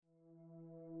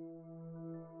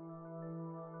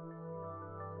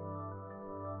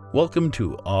Welcome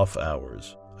to Off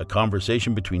Hours, a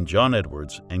conversation between John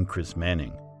Edwards and Chris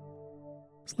Manning.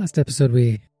 This last episode,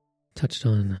 we touched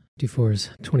on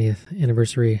Dufour's 20th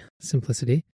anniversary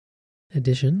Simplicity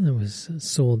edition that was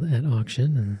sold at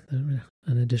auction, and there were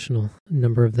an additional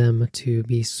number of them to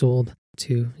be sold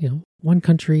to, one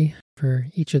country for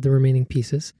each of the remaining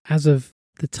pieces. As of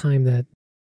the time that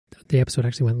the episode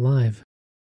actually went live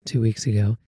 2 weeks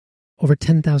ago, over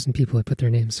 10,000 people had put their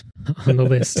names on the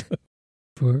list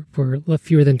for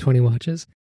fewer than 20 watches.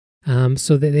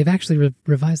 So they've actually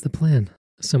revised the plan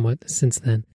somewhat since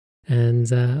then.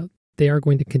 And they are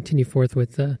going to continue forth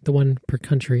with the one per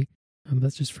country.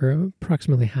 That's just for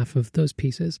approximately half of those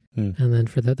pieces. And then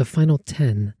for the final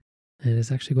 10, it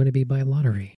is actually going to be by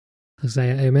lottery. Because I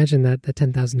imagine that the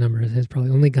 10,000 number has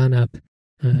probably only gone up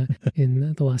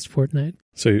in the last fortnight.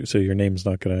 So your name's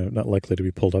not likely to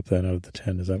be pulled up then out of the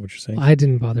 10. Is that what you're saying? I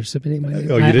didn't bother submitting my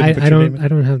name. Oh, you didn't put your name in? I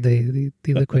don't have the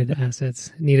liquid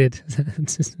assets needed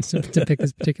to pick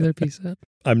this particular piece up.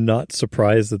 I'm not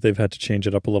surprised that they've had to change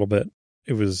it up a little bit.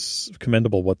 It was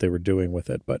commendable what they were doing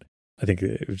with it, but I think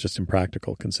it was just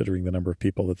impractical considering the number of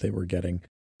people that they were getting.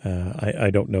 I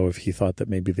don't know if he thought that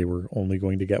maybe they were only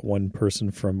going to get one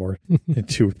person from or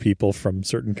two people from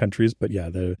certain countries, but yeah,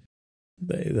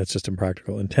 that's just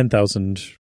impractical. And 10,000,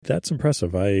 that's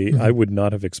impressive. I would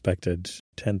not have expected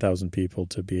 10,000 people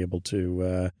to be able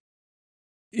to,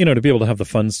 to be able to have the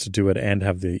funds to do it and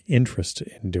have the interest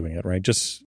in doing it, right?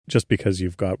 Just because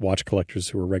you've got watch collectors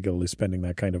who are regularly spending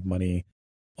that kind of money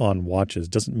on watches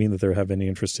doesn't mean that they have any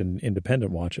interest in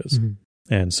independent watches. Mm-hmm.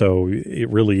 And so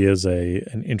it really is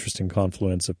an interesting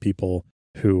confluence of people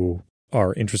who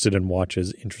are interested in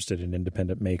watches, interested in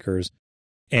independent makers,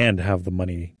 and have the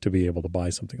money to be able to buy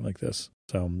something like this.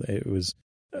 So it was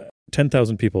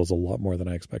 10,000 people is a lot more than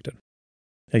I expected.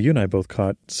 Now, you and I both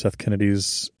caught Seth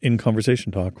Kennedy's In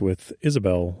Conversation talk with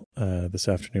Isabel this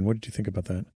afternoon. What did you think about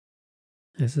that?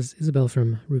 This is Isabel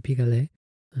from Rue Pigalle,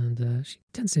 and she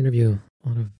tends to interview a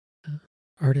lot of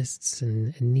artists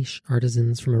and niche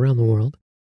artisans from around the world.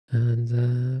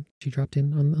 And she dropped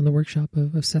in on the workshop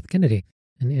of Seth Kennedy,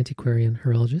 an antiquarian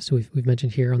horologist who we've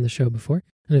mentioned here on the show before.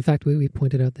 And in fact, we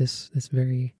pointed out this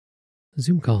very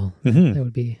Zoom call that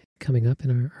would be coming up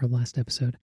in our last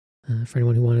episode for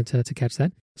anyone who wanted to catch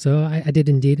that. So I did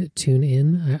indeed tune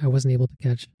in. I wasn't able to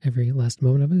catch every last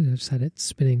moment of it. I just had it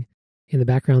spinning in the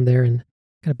background there and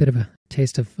got a bit of a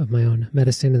taste of my own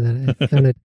medicine, and that I found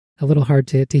it a little hard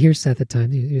to hear Seth at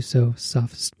times. He was so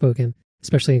soft-spoken,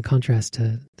 especially in contrast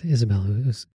to Isabel, who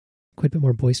was quite a bit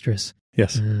more boisterous.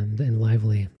 Yes, and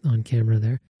lively on camera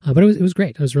there. But it was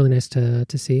great. It was really nice to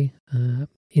see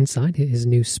inside his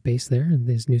new space there and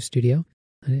his new studio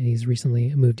he's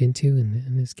recently moved into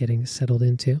and is getting settled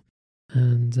into.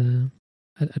 And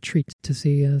a treat to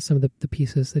see some of the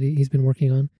pieces that he's been working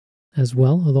on as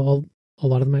well. Although a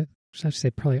lot of them, I should actually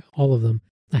say probably all of them,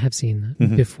 I have seen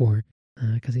before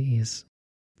because he has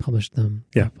published them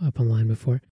up online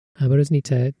before. But it was neat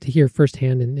to hear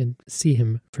firsthand and see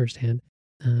him firsthand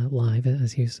live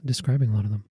as he's describing a lot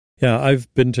of them. Yeah,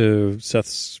 I've been to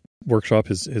Seth's workshop,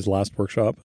 his last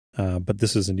workshop, but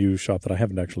this is a new shop that I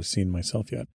haven't actually seen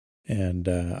myself yet. And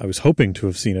I was hoping to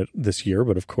have seen it this year,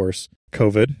 but of course,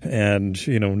 COVID and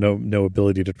no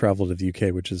ability to travel to the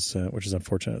UK, which is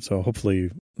unfortunate. So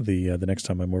hopefully the next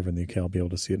time I'm over in the UK, I'll be able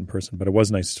to see it in person. But it was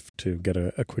nice to get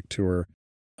a quick tour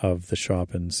of the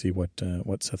shop and see what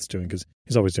Seth's doing, because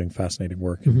he's always doing fascinating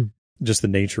work. Mm-hmm. Just the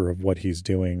nature of what he's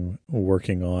doing,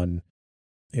 working on,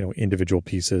 individual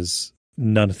pieces.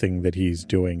 Nothing that he's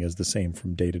doing is the same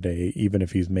from day to day. Even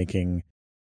if he's making,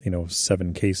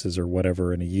 7 cases or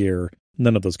whatever in a year,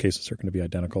 none of those cases are going to be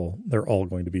identical. They're all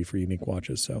going to be for unique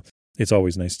watches. So it's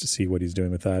always nice to see what he's doing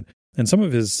with that. And some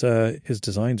of his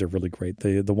designs are really great.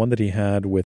 The one that he had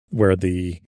with where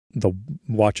the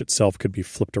watch itself could be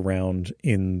flipped around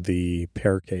in the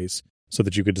pair case so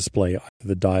that you could display either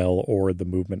the dial or the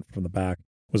movement from the back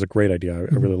was a great idea.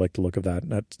 I really like the look of that.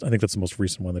 I think that's the most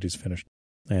recent one that he's finished.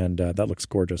 And that looks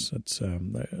gorgeous. It's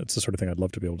the sort of thing I'd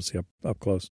love to be able to see up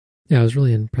close. Yeah, I was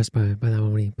really impressed by that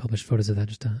one when he published photos of that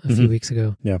just a few weeks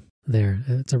ago. Yeah. There.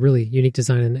 It's a really unique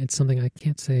design, and it's something I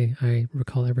can't say I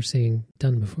recall ever seeing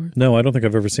done before. No, I don't think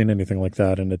I've ever seen anything like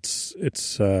that, and it's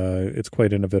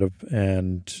quite innovative,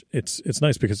 and it's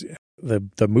nice because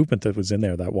the movement that was in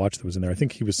there, that watch that was in there, I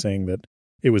think he was saying that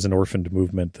it was an orphaned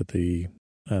movement that the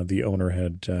owner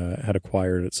had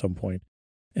acquired at some point,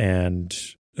 and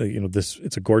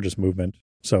it's a gorgeous movement.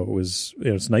 So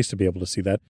it's nice to be able to see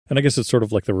that. And I guess it's sort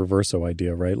of like the Reverso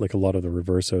idea, right? Like a lot of the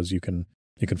Reversos, you can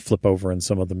flip over, and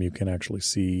some of them you can actually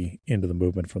see into the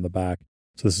movement from the back.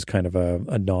 So this is kind of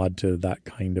a nod to that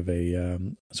kind of a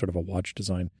sort of a watch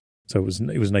design. So it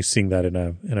was nice seeing that in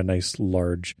a nice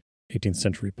large 18th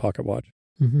century pocket watch.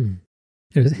 Mm-hmm.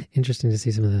 It was interesting to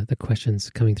see some of the questions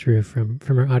coming through from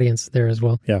our audience there as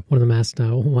well. Yeah. One of them asked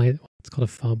why it's called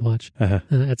a fob watch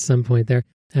at some point there.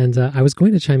 And I was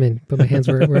going to chime in, but my hands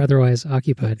were otherwise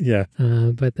occupied. Yeah.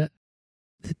 But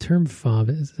the term fob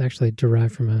is actually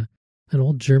derived from an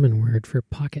old German word for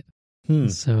pocket.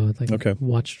 So like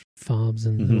watch fobs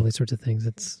and all these sorts of things.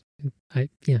 It's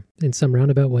in some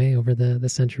roundabout way over the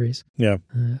centuries. Yeah.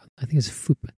 I think it's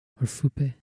Fuppe or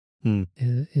Fuppe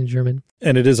in German.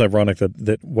 And it is ironic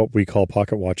that what we call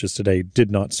pocket watches today did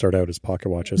not start out as pocket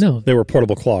watches. No. They were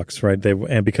portable clocks, right?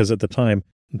 And because at the time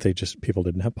people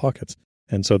didn't have pockets.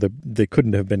 And so they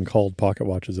couldn't have been called pocket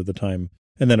watches at the time.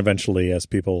 And then eventually, as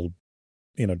people,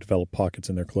 developed pockets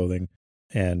in their clothing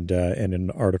and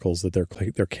in articles that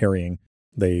they're carrying,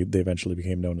 they eventually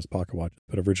became known as pocket watches.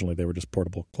 But originally, they were just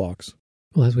portable clocks.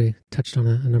 Well, as we touched on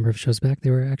a number of shows back, they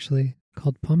were actually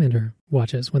called Pomander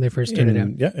watches when they first started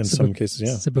out. Yeah, in some cases,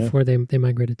 yeah. So before they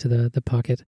migrated to the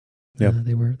pocket,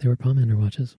 they were Pomander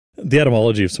watches. The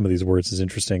etymology of some of these words is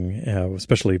interesting,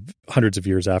 especially hundreds of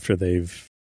years after they've,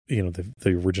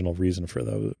 the original reason for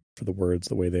the words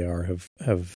the way they are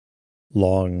have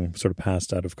long sort of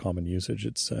passed out of common usage.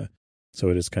 It's so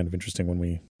it is kind of interesting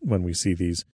when we see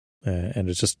these, and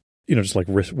it's just just like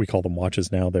we call them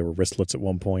watches now. They were wristlets at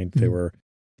one point. They were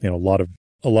a lot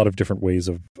of different ways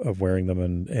of wearing them,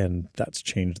 and that's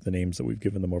changed the names that we've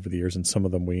given them over the years. And some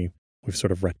of them we've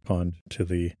sort of retconned to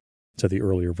the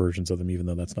earlier versions of them, even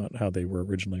though that's not how they were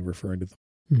originally referring to them.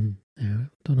 I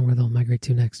don't know where they'll migrate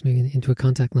to next. Maybe into a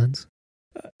contact lens.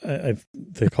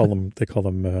 They call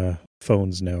them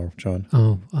phones now, John.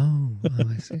 Oh,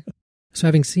 I see. So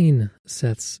having seen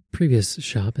Seth's previous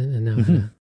shop and now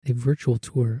had a virtual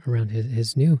tour around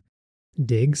his new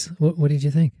digs, what did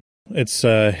you think? It's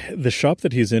the shop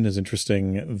that he's in is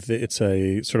interesting. It's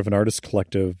a sort of an artist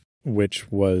collective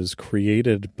which was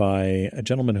created by a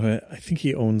gentleman who I think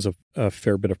he owns a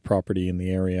fair bit of property in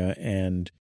the area,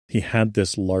 and he had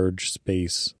this large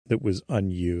space that was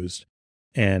unused.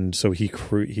 And so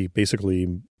he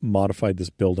basically modified this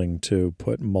building to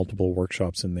put multiple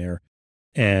workshops in there.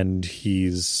 And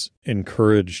he's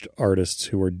encouraged artists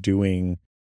who are doing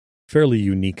fairly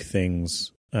unique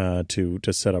things to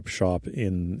set up shop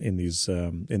in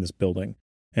this building.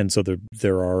 And so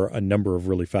there are a number of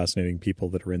really fascinating people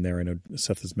that are in there. I know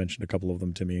Seth has mentioned a couple of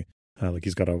them to me. Like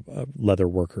he's got a leather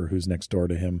worker who's next door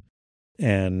to him.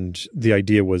 And the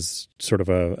idea was sort of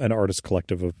an artist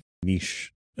collective of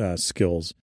niche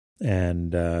skills.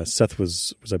 And Seth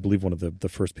was I believe one of the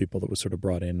first people that was sort of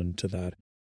brought into that.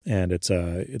 And it's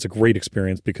a great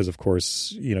experience because, of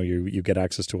course, you get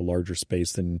access to a larger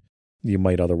space than you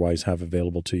might otherwise have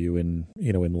available to you in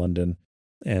London.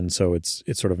 And so it's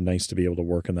sort of nice to be able to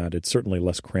work in that. It's certainly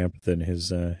less cramped than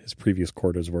his previous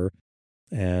quarters were.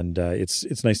 And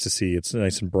it's nice to see. It's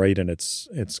nice and bright, and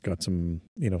it's got some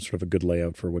sort of a good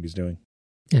layout for what he's doing.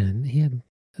 And he had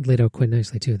laid out quite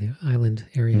nicely too. The island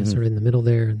area sort of in the middle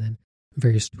there, and then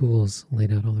various tools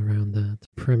laid out all around the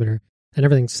perimeter, and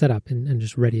everything's set up and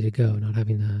just ready to go. Not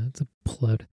having to pull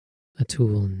out a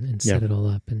tool and set it all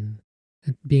up, and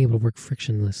being able to work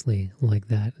frictionlessly like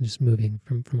that, and just moving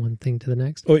from one thing to the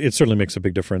next. Oh, it certainly makes a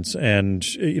big difference. And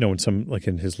in some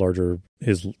in his larger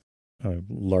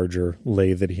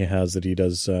lathe that he has, that he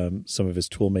does some of his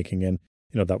tool making in,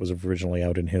 that was originally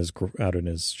out in his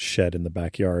shed in the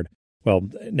backyard. Well,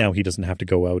 now he doesn't have to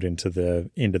go out into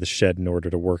the shed in order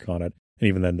to work on it. And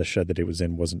even then, the shed that he was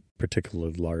in wasn't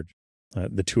particularly large.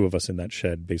 The two of us in that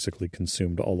shed basically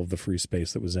consumed all of the free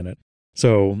space that was in it.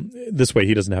 So this way,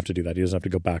 he doesn't have to do that. He doesn't have to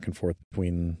go back and forth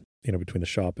between the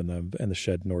shop and the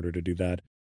shed in order to do that.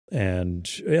 And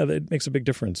yeah, it makes a big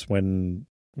difference when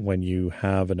you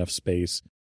have enough space.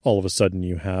 All of a sudden,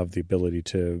 you have the ability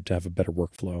to have a better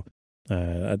workflow.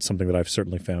 That's something that I've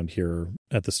certainly found here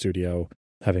at the studio.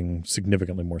 Having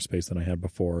significantly more space than I had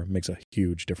before makes a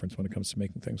huge difference when it comes to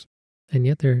making things. And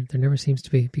yet there never seems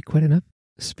to be quite enough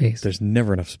space. There's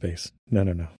never enough space.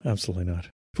 No, absolutely not.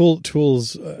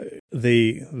 Tools,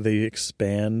 they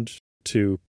expand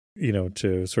to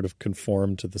sort of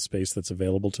conform to the space that's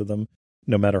available to them.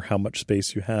 No matter how much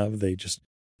space you have,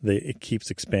 it keeps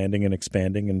expanding and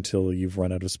expanding until you've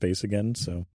run out of space again.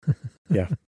 So, yeah.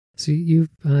 So you've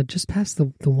just passed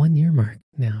the 1 year mark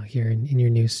now here in your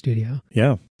new studio.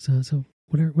 Yeah. So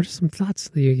what are some thoughts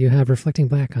that you have reflecting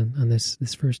back on this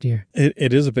first year?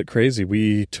 It is a bit crazy.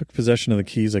 We took possession of the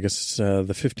keys, I guess, the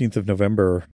 15th of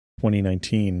November,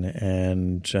 2019,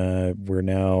 and we're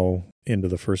now into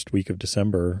the first week of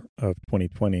December of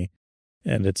 2020.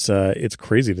 And it's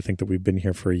crazy to think that we've been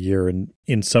here for a year. And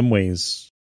in some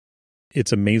ways,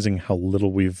 it's amazing how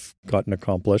little we've gotten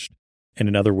accomplished. And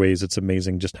in other ways, it's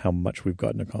amazing just how much we've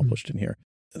gotten accomplished in here.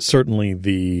 Certainly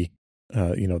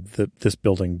this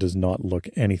building does not look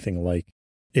anything like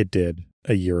it did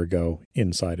a year ago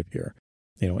inside of here.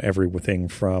 Everything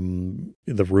from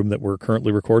the room that we're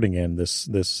currently recording in,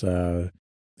 this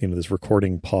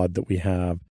recording pod that we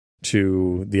have,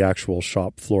 to the actual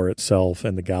shop floor itself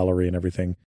and the gallery and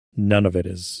everything. None of it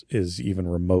is even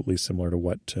remotely similar to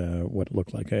what it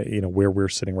looked like. Where we're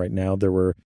sitting right now, there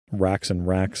were racks and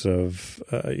racks of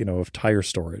tire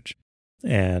storage,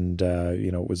 and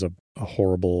it was a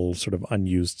horrible sort of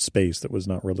unused space that was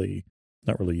not really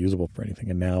usable for anything.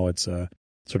 And now it's a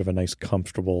sort of a nice,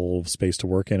 comfortable space to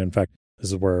work in. In fact,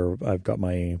 this is where I've got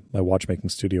my watchmaking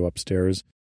studio upstairs,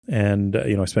 and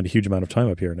I spend a huge amount of time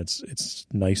up here, and it's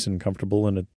nice and comfortable.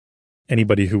 And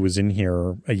anybody who was in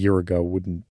here a year ago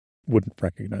wouldn't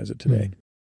recognize it today.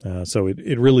 So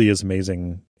it really is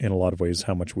amazing in a lot of ways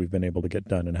how much we've been able to get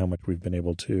done and how much we've been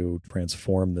able to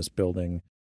transform this building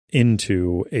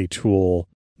into a tool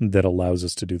that allows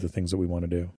us to do the things that we want to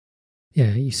do.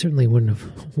 Yeah, you certainly wouldn't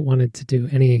have wanted to do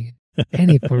any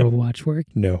form of watch work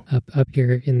no. up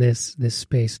here in this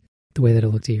space the way that it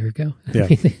looked a year ago. Yeah. I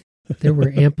mean, there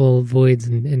were ample voids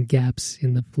and gaps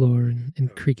in the floor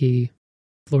and creaky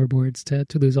floorboards to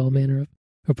lose all manner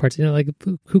of parts.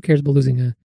 Who cares about losing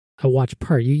a watch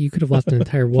part? You could have lost an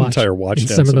entire watch. In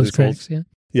some of those cracks. Yeah.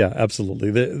 Yeah,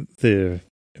 absolutely.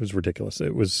 It was ridiculous.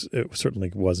 It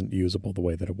certainly wasn't usable the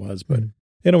way that it was, but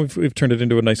we've turned it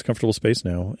into a nice, comfortable space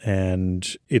now,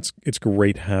 and it's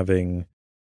great having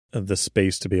the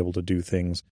space to be able to do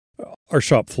things. Our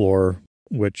shop floor,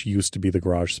 which used to be the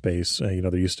garage space,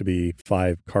 there used to be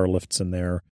 5 car lifts in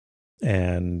there,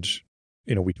 and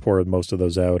we tore most of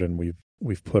those out, and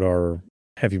we've put our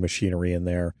heavy machinery in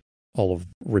there. All of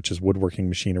Rich's woodworking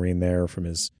machinery in there, from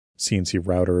his CNC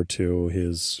router to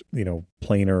his,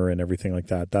 planer and everything like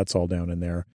that. That's all down in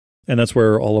there. And that's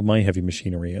where all of my heavy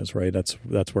machinery is, right?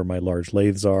 That's where my large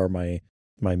lathes are, my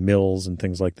mills and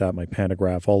things like that, my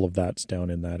pantograph, all of that's down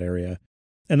in that area.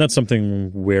 And that's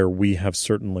something where we have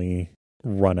certainly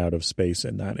run out of space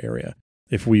in that area.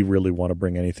 If we really want to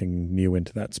bring anything new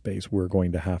into that space, we're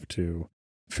going to have to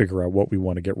figure out what we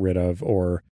want to get rid of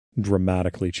or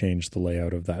dramatically change the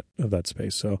layout of that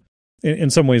space. So in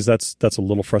some ways that's a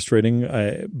little frustrating,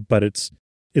 but it's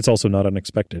also not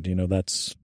unexpected.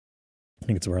 I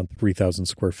think it's around 3,000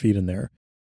 square feet in there,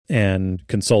 and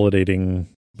consolidating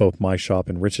both my shop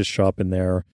and Rich's shop in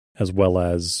there, as well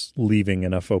as leaving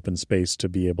enough open space to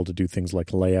be able to do things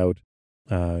like layout.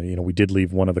 We did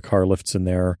leave one of the car lifts in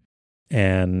there,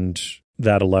 and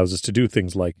that allows us to do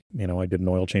things like, I did an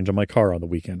oil change on my car on the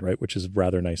weekend, right? Which is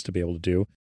rather nice to be able to do.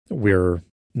 We're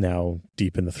now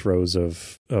deep in the throes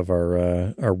of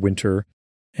our winter,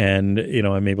 and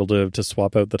I'm able to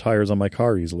swap out the tires on my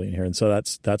car easily in here, and so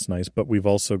that's nice. But we've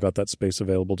also got that space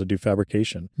available to do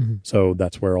fabrication. Mm-hmm. So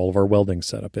that's where all of our welding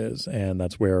setup is, and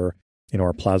that's where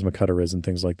our plasma cutter is and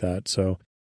things like that. So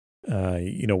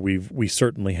we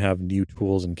certainly have new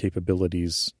tools and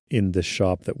capabilities in this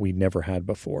shop that we never had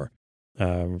before.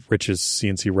 Rich's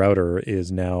CNC router is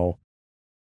now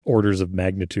orders of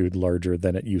magnitude larger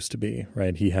than it used to be,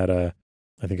 right? He had I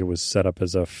think it was set up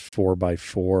as a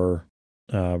 4x4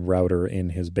 router in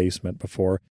his basement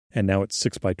before, and now it's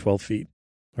 6x12 feet,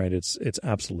 right? It's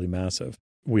absolutely massive.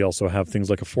 We also have things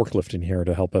like a forklift in here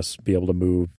to help us be able to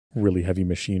move really heavy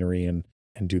machinery and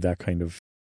do that kind of,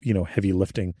 heavy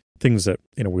lifting. Things that,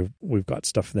 we've got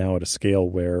stuff now at a scale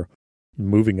where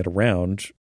moving it around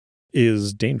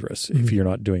is dangerous if you're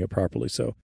not doing it properly.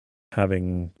 So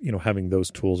having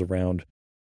those tools around,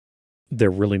 they're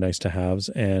really nice to haves,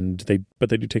 but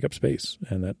they do take up space,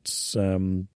 and that's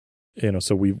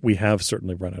so we have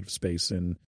certainly run out of space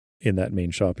in that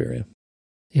main shop area.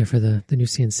 Yeah, for the new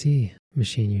CNC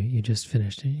machine you just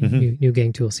finished, new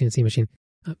Gang Tool CNC machine.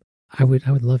 I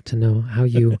would love to know how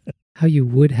you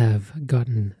would have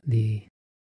gotten the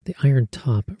iron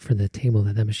top for the table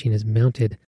that machine is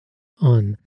mounted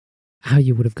on. How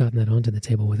you would have gotten that onto the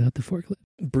table without the forklift?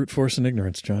 Brute force and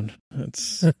ignorance, John.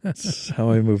 That's how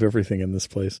I move everything in this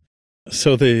place.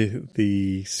 So the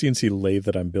CNC lathe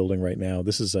that I'm building right now,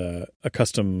 this is a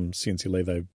custom CNC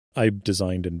lathe I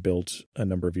designed and built a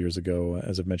number of years ago,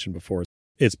 as I've mentioned before.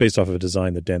 It's based off of a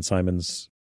design that Dan Simons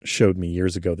showed me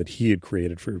years ago that he had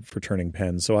created for turning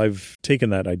pens. So I've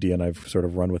taken that idea and I've sort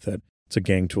of run with it. It's a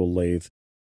Gang Tool lathe.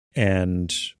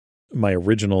 And my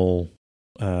original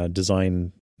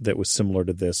design that was similar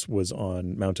to this was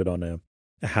mounted on a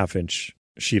 1/2-inch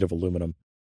sheet of aluminum,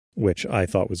 which I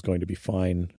thought was going to be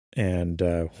fine and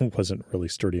wasn't really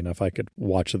sturdy enough. I could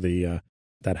watch the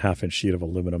that 1/2-inch sheet of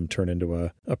aluminum turn into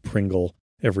a Pringle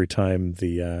every time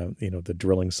the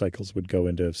drilling cycles would go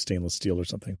into stainless steel or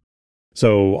something.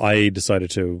 So I decided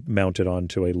to mount it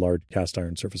onto a large cast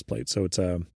iron surface plate. So it's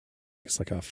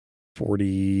like a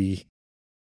 40,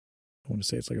 I want to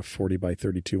say it's like a 40 by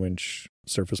 32 inch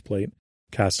surface plate,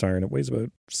 cast iron. It weighs about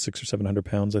 600 or 700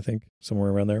 pounds, I think,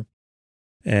 somewhere around there.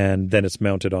 And then it's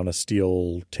mounted on a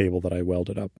steel table that I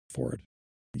welded up for it.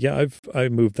 Yeah, I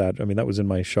moved that. I mean, that was in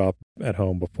my shop at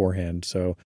home beforehand.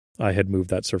 So I had moved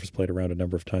that surface plate around a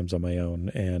number of times on my own.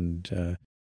 And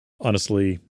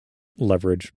honestly,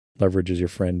 leverage is your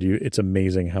friend. It's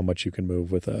amazing how much you can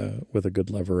move with a good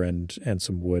lever and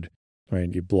some wood.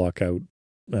 Right, you block out.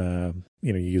 You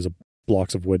use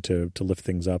blocks of wood to lift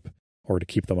things up or to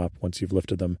keep them up once you've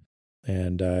lifted them.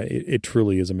 And it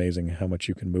truly is amazing how much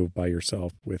you can move by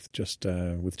yourself with just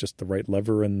the right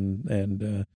lever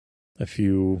and a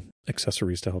few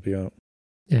accessories to help you out.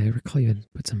 Yeah, I recall you had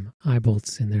put some eye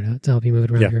bolts in there to help you move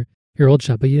it around your old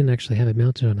shop, but you didn't actually have it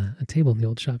mounted on a table in the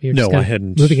old shop. You were just I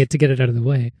hadn't. Moving it to get it out of the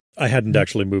way. I hadn't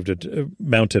actually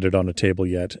mounted it on a table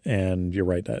yet, and you're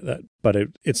right but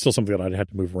it's still something that I'd had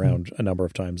to move around a number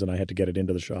of times, and I had to get it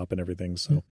into the shop and everything.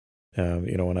 So,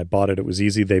 when I bought it, it was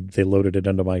easy. They loaded it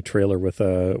into my trailer with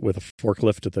a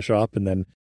forklift at the shop, and then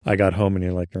I got home, and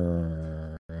you're like,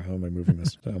 how am I moving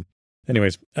this?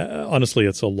 Anyways, honestly,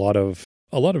 it's a lot of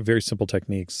very simple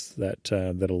techniques that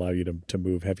allow you to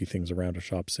move heavy things around a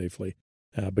shop safely.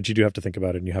 But you do have to think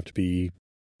about it, and you have to be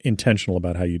intentional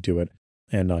about how you do it,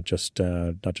 and not just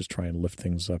try and lift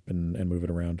things up and move it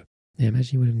around. Yeah, I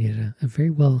imagine you would have needed a very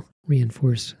well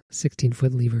reinforced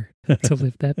 16-foot lever to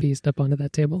lift that beast up onto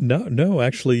that table. No,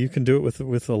 actually, you can do it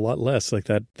with a lot less. Like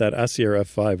that Acier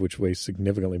F5, which weighs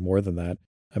significantly more than that.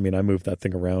 I mean, I moved that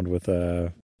thing around with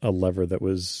a lever that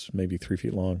was maybe 3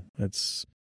 feet long. It's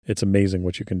amazing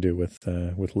what you can do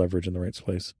with leverage in the right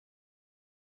place.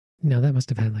 Now that must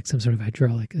have had like some sort of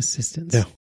hydraulic assistance. No,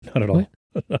 not at all.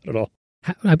 What? Not at all.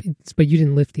 But you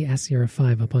didn't lift the Acier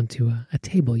 5 up onto a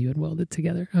table you had welded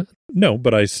together. No,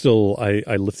 but I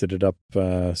lifted it up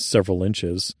several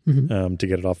inches to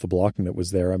get it off the blocking that was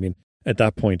there. I mean, at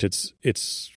that point,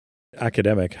 it's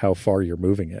academic how far you're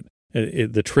moving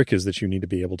it. The trick is that you need to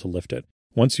be able to lift it.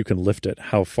 Once you can lift it,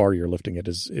 how far you're lifting it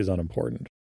is unimportant,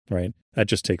 right? That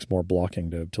just takes more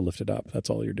blocking to lift it up.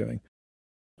 That's all you're doing.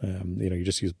 You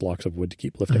just use blocks of wood to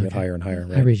keep lifting it higher and higher.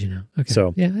 Right? I read you now. Okay.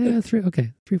 So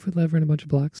 3-foot lever and a bunch of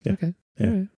blocks. Yeah. Okay. Yeah.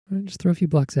 All right. Just throw a few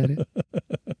blocks at it.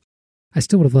 I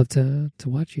still would have loved to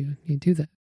watch you do that.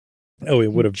 Oh,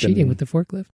 it would have cheating been with the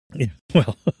forklift. Yeah.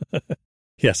 Well,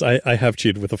 yes, I have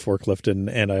cheated with the forklift,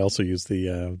 and I also use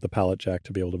the pallet jack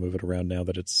to be able to move it around now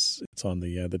that it's on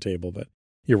the table. But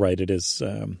you're right. It is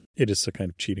a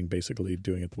kind of cheating, basically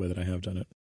doing it the way that I have done it.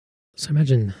 So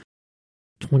imagine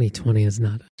 2020 is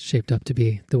not shaped up to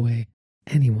be the way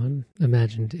anyone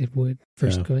imagined it would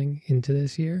first going into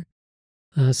this year.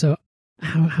 So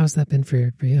how's that been for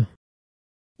you?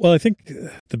 Well, I think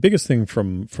the biggest thing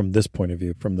from this point of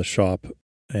view, from the shop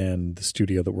and the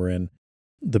studio that we're in,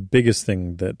 the biggest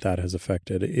thing that has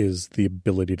affected is the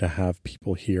ability to have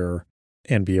people here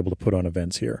and be able to put on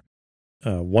events here.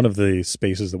 One of the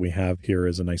spaces that we have here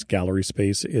is a nice gallery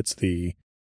space. It's the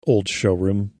old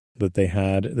showroom that they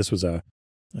had. This was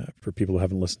for people who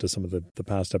haven't listened to some of the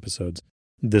past episodes,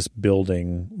 this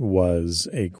building was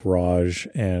a garage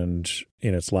and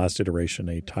in its last iteration,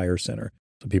 a tire center.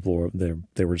 So people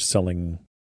were selling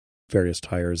various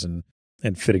tires and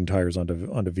fitting tires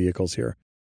onto vehicles here.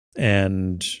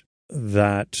 And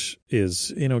that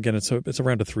is, again, it's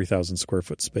around a 3,000 square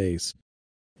foot space,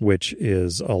 which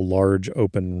is a large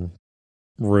open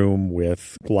room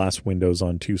with glass windows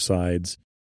on two sides.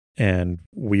 And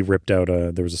we ripped out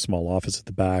there was a small office at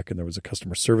the back, and there was a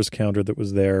customer service counter that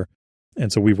was there.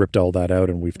 And so we ripped all that out,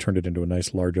 and we've turned it into a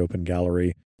nice large open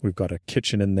gallery. We've got a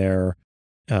kitchen in there.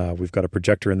 We've got a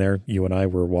projector in there. You and I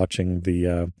were watching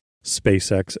the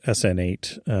SpaceX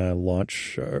SN8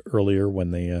 launch earlier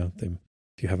when they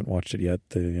if you haven't watched it yet,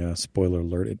 the spoiler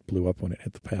alert, it blew up when it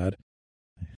hit the pad.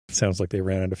 It sounds like they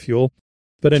ran out of fuel.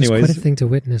 But anyways, quite a thing to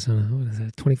witness on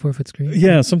a 24-foot screen.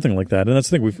 Yeah, something like that. And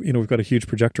that's the thing. We've got a huge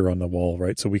projector on the wall,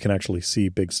 right? So we can actually see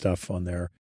big stuff on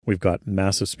there. We've got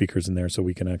massive speakers in there, so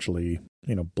we can actually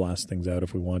blast things out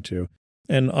if we want to.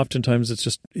 And oftentimes it's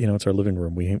just it's our living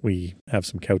room. We have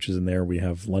some couches in there. We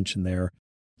have lunch in there.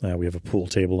 We have a pool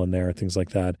table in there, things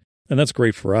like that. And that's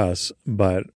great for us.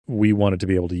 But we wanted to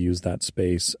be able to use that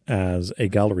space as a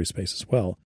gallery space as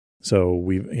well. So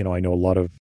I know a lot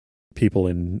of people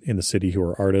in the city who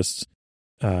are artists.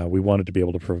 We wanted to be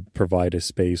able to provide a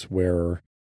space where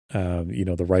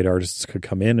the right artists could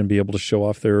come in and be able to show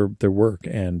off their work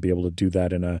and be able to do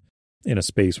that in a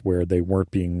space where they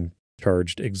weren't being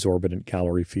charged exorbitant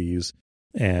gallery fees,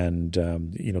 and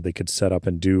they could set up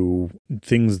and do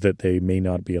things that they may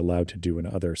not be allowed to do in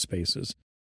other spaces.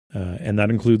 And that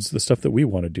includes the stuff that we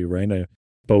want to do, right?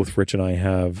 Both Rich and I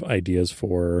have ideas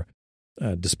for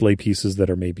display pieces that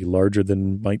are maybe larger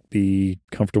than might be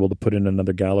comfortable to put in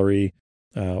another gallery,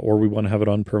 or we want to have it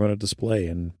on permanent display.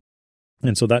 And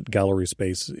so that gallery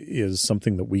space is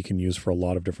something that we can use for a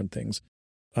lot of different things.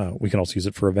 We can also use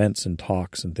it for events and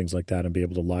talks and things like that, and be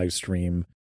able to live stream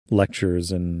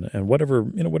lectures and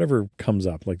whatever comes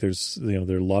up. Like there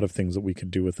are a lot of things that we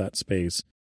could do with that space,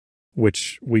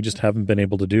 which we just haven't been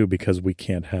able to do because we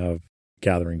can't have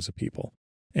gatherings of people.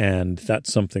 And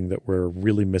that's something that we're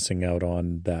really missing out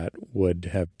on, that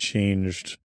would have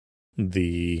changed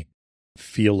the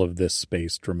feel of this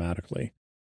space dramatically.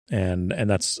 And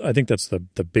I think that's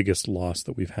the biggest loss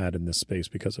that we've had in this space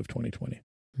because of 2020.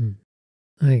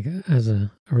 I think as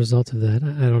a result of that,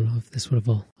 I don't know if this would have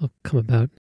all come about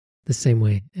the same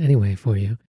way anyway for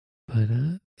you, but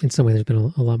in some way there's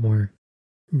been a lot more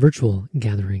virtual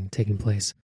gathering taking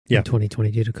place in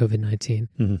 2020 due to COVID-19.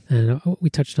 Mm-hmm. And we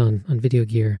touched on video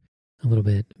gear a little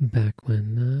bit back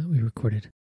when we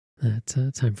recorded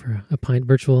that Time for a Pint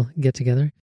virtual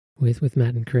get-together with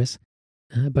Matt and Chris.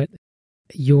 But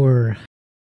your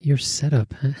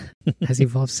setup has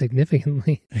evolved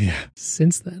significantly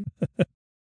since then.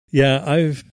 Yeah,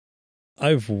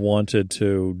 I've wanted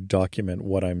to document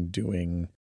what I'm doing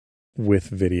with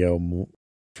video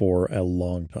for a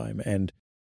long time, and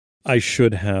I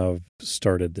should have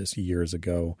started this years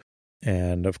ago.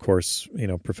 And of course,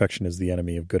 perfection is the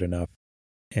enemy of good enough,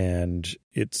 and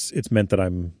it's meant that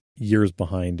I'm years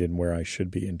behind in where I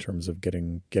should be in terms of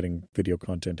getting video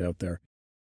content out there.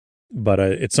 But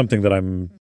it's something that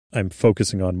I'm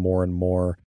focusing on more and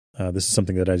more. This is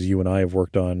something that, as you and I have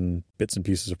worked on bits and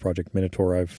pieces of Project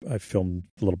Minotaur, I've filmed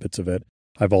little bits of it.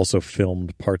 I've also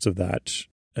filmed parts of that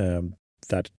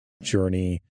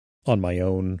journey on my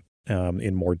own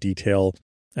in more detail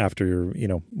after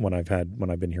when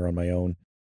I've been here on my own,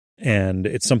 and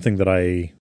it's something that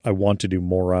I want to do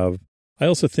more of. I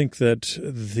also think that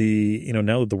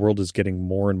now that the world is getting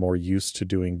more and more used to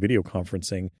doing video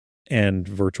conferencing and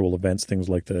virtual events, things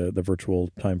like the virtual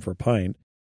Time for a Pint,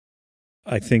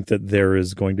 I think that there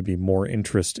is going to be more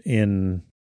interest in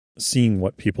seeing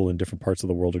what people in different parts of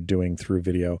the world are doing through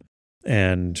video,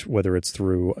 and whether it's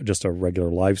through just a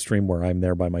regular live stream where I'm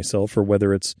there by myself, or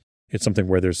whether it's something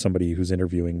where there's somebody who's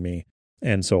interviewing me.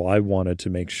 And so I wanted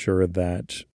to make sure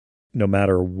that no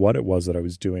matter what it was that I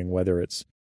was doing, whether it's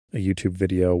a YouTube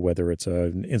video, whether it's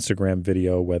an Instagram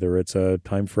video, whether it's a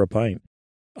Time for a Pint,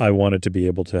 I wanted to be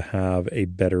able to have a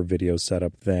better video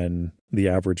setup than the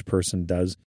average person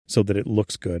does, so that it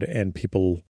looks good and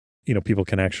people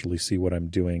can actually see what I'm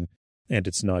doing. And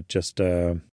it's not just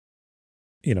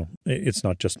it's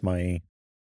not just my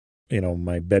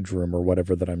my bedroom or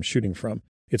whatever that I'm shooting from.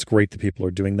 It's great that people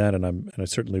are doing that, and I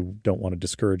certainly don't want to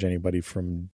discourage anybody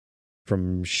from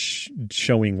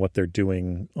showing what they're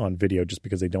doing on video just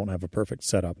because they don't have a perfect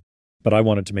setup. But I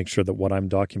wanted to make sure that what I'm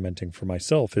documenting for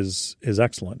myself is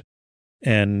excellent.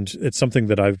 And it's something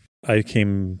that I've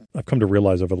come to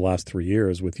realize over the last 3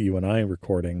 years with you and I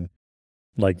recording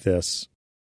like this,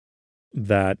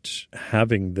 that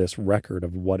having this record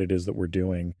of what it is that we're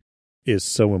doing is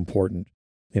so important.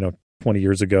 20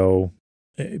 years ago,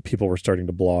 people were starting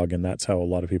to blog, and that's how a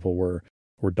lot of people were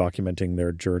documenting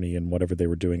their journey and whatever they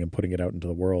were doing and putting it out into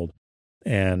the world.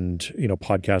 And,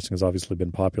 podcasting has obviously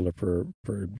been popular for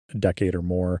a decade or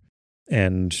more.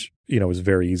 And, it was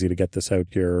very easy to get this out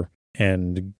here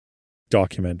and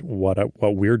document what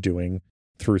we're doing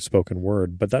through spoken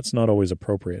word. But that's not always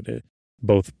appropriate.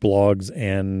 Both blogs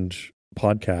and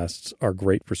podcasts are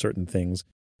great for certain things,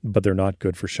 but they're not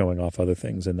good for showing off other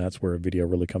things. And that's where a video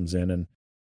really comes in. And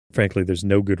frankly, there's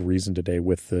no good reason today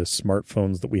with the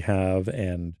smartphones that we have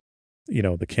and,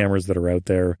 the cameras that are out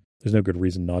there. There's no good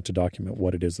reason not to document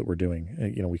what it is that we're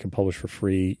doing. We can publish for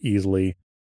free easily.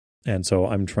 And so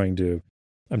I'm trying to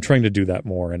do that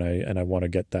more. And I want to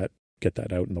get that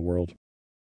out in the world.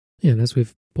 Yeah. And as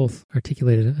we've both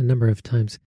articulated a number of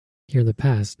times here in the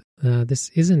past, this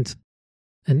isn't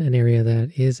an area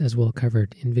that is as well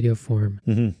covered in video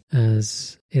form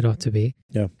as it ought to be.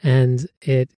 Yeah. And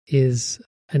it is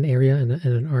an area and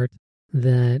an art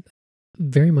that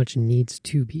very much needs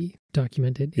to be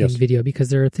documented in video, because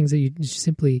there are things that you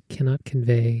simply cannot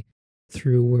convey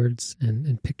through words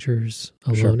and pictures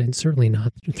alone, and certainly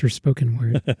not through spoken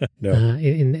word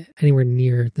in anywhere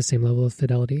near the same level of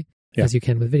fidelity as you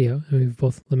can with video. And we've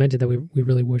both lamented that we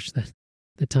really wish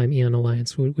that the Time Eon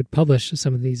Alliance would publish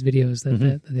some of these videos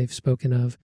that they've spoken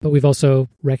of. But we've also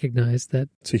recognized that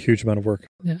it's a huge amount of work.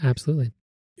 Yeah, absolutely.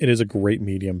 It is a great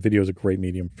medium. Video is a great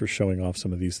medium for showing off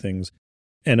some of these things.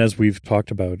 And as we've talked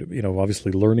about,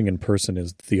 obviously learning in person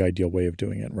is the ideal way of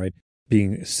doing it, right?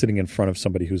 Sitting in front of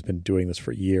somebody who's been doing this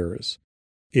for years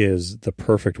is the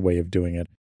perfect way of doing it.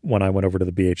 When I went over to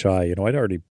the BHI, I'd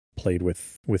already played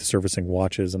with servicing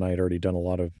watches, and I had already done a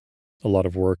lot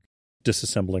of work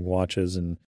disassembling watches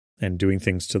and doing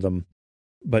things to them.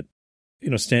 But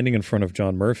standing in front of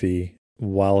John Murphy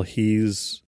while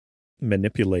he's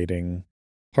manipulating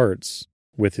parts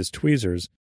with his tweezers,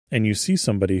 and you see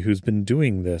somebody who's been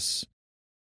doing this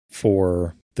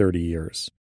for 30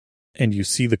 years, and you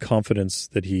see the confidence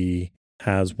that he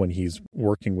has when he's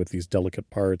working with these delicate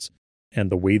parts,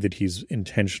 and the way that he's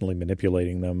intentionally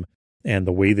manipulating them, and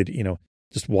the way that,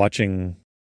 just watching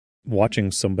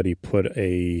somebody put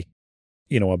a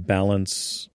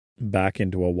balance back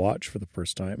into a watch for the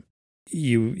first time.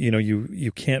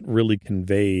 You can't really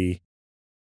convey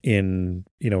in,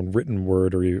 written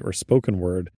word or spoken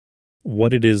word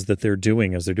what it is that they're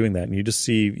doing as they're doing that. And you just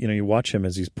see, you watch him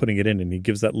as he's putting it in, and he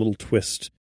gives that little twist,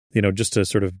 just to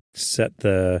sort of set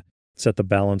the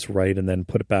balance right and then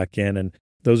put it back in. And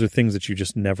those are things that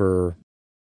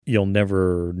you'll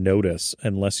never notice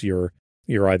unless you're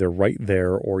either right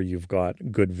there or you've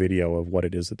got good video of what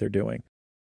it is that they're doing.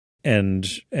 And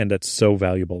that's so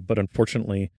valuable. But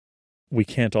unfortunately, we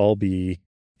can't all be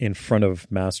in front of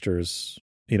masters,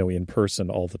 in person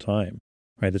all the time,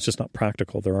 right? It's just not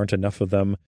practical. There aren't enough of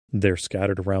them. They're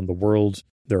scattered around the world.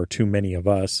 There are too many of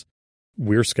us.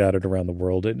 We're scattered around the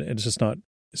world. And it's just not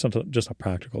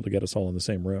practical to get us all in the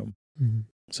same room. Mm-hmm.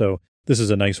 So this is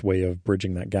a nice way of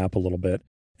bridging that gap a little bit.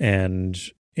 And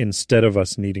instead of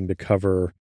us needing to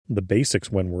cover the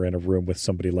basics when we're in a room with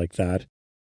somebody like that,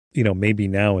 maybe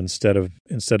now instead of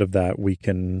that, we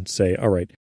can say, all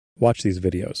right, watch these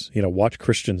videos. Watch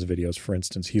Christian's videos, for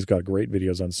instance. He's got great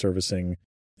videos on servicing,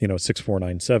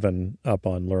 6497 up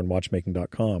on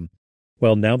learnwatchmaking.com.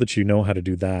 Well, now that you know how to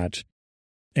do that,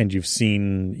 and you've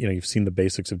seen the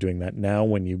basics of doing that, now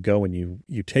when you go and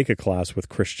you take a class with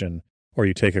Christian or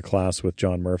you take a class with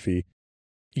John Murphy,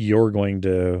 you're going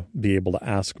to be able to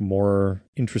ask more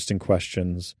interesting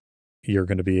questions. You're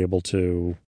going to be able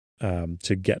to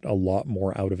get a lot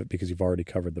more out of it because you've already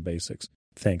covered the basics,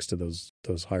 thanks to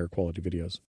those higher quality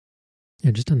videos.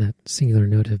 Yeah, just on that singular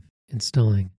note of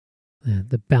installing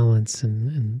the balance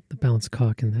and the balance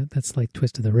cock and that slight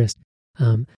twist of the wrist,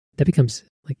 that becomes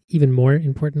like even more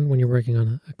important when you're working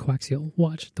on a coaxial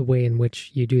watch, the way in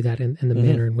which you do that and the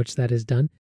manner in which that is done.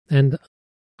 And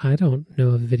I don't know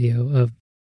of a video of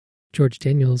George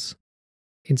Daniels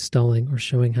installing or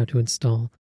showing how to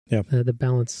install the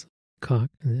balance cock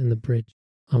and the bridge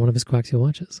on one of his coaxial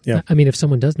watches. Yeah. I mean, if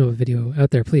someone does know a video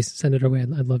out there, please send it our way.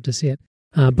 I'd love to see it.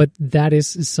 But that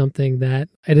is something that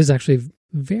it is actually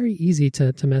very easy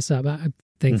to mess up.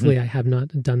 Thankfully, I have not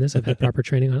done this. I've had proper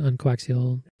training on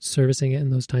coaxial servicing it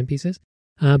and those timepieces.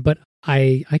 But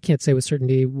I can't say with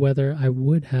certainty whether I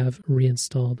would have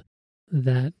reinstalled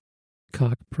that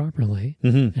cock properly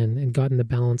and gotten the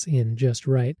balance in just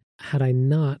right had I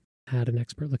not had an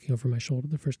expert looking over my shoulder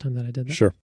the first time that I did that.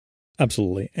 Sure.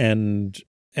 Absolutely. And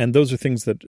those are things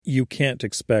that you can't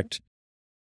expect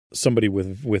somebody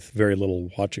with very little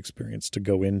watch experience to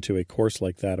go into a course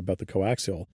like that about the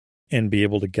coaxial and be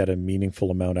able to get a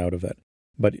meaningful amount out of it.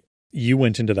 But you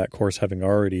went into that course having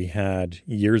already had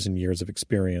years and years of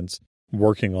experience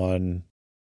working on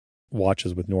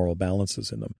watches with normal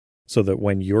balances in them, so that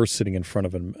when you're sitting in front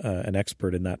of an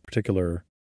expert in that particular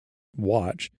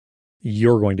watch,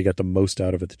 you're going to get the most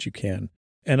out of it that you can.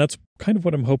 And that's kind of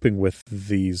what I'm hoping with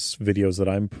these videos that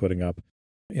I'm putting up.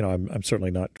 I'm certainly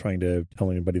not trying to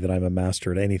tell anybody that I'm a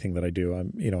master at anything that I do.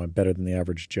 I'm better than the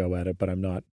average Joe at it, but I'm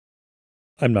not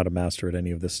a master at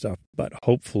any of this stuff. But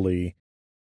hopefully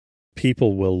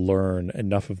people will learn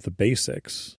enough of the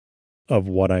basics of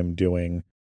what I'm doing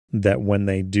that when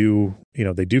they do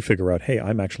figure out, hey,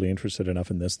 I'm actually interested enough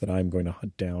in this that I'm going to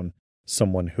hunt down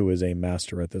someone who is a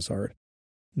master at this art.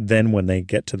 Then when they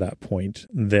get to that point,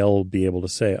 they'll be able to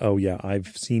say, oh yeah,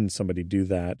 I've seen somebody do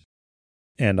that,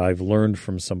 and I've learned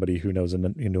from somebody who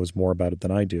knows more about it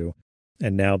than I do.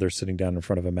 And now they're sitting down in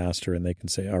front of a master and they can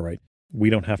say, all right, we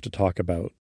don't have to talk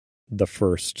about the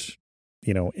first,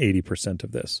 80%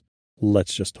 of this.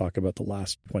 Let's just talk about the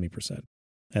last 20%.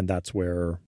 And that's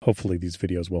where hopefully these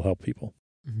videos will help people.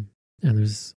 Mm-hmm. And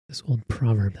there's this old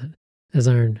proverb that as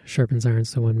iron sharpens iron,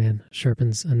 so one man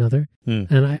sharpens another.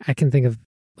 And I can think of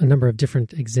a number of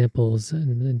different examples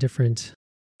and different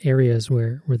areas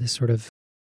where this sort of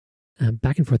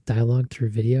back and forth dialogue through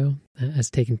video has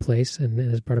taken place and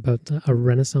has brought about a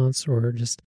renaissance or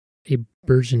just a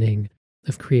burgeoning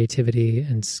of creativity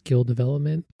and skill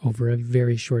development over a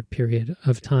very short period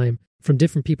of time from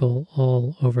different people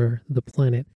all over the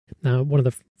planet. Now, one of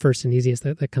the first and easiest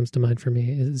that comes to mind for me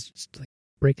is just like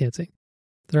breakdancing.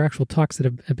 There are actual talks that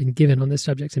have been given on this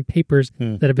subject and papers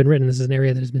that have been written. This is an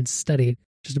area that has been studied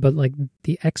just about like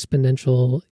the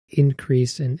exponential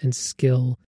increase in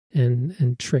skill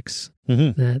and tricks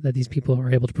that these people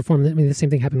are able to perform. I mean, the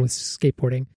same thing happened with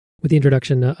skateboarding, with the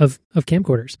introduction of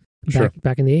camcorders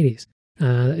back in the 80s.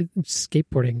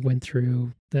 Skateboarding went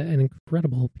through an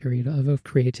incredible period of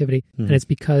creativity, and it's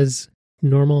because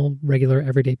normal, regular,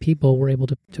 everyday people were able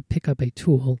to pick up a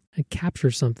tool and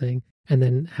capture something and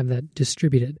then have that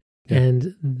distributed. Yeah.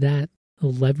 And that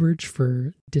leverage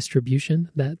for distribution,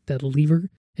 that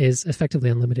lever, is effectively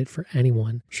unlimited for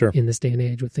anyone in this day and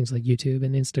age with things like YouTube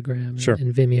and Instagram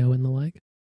and Vimeo and the like.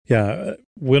 Yeah.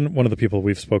 One of the people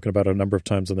we've spoken about a number of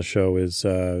times on the show is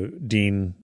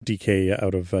Dean DK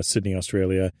out of Sydney,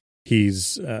 Australia.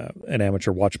 He's an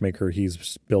amateur watchmaker.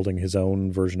 He's building his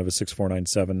own version of a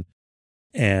 6497.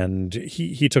 And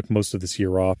he took most of this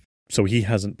year off, so he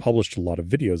hasn't published a lot of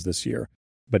videos this year.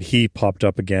 But he popped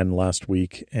up again last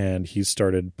week, and he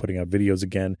started putting out videos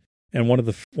again. And one of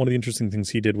the interesting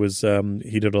things he did was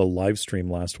he did a live stream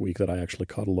last week that I actually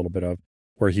caught a little bit of,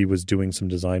 where he was doing some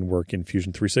design work in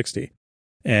Fusion 360.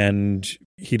 And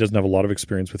he doesn't have a lot of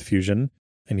experience with Fusion,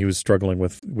 and he was struggling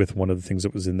with one of the things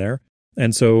that was in there.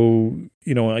 And so,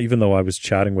 even though I was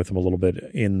chatting with him a little bit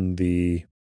in the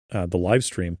live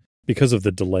stream, because of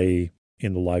the delay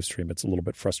in the live stream, it's a little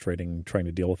bit frustrating trying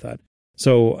to deal with that.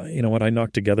 So, you know what, I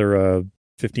knocked together a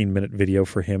 15-minute video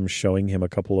for him showing him a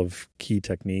couple of key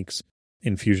techniques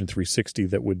in Fusion 360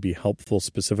 that would be helpful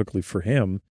specifically for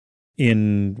him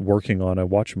in working on a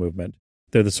watch movement.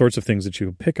 They're the sorts of things that you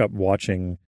can pick up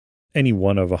watching any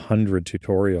one of 100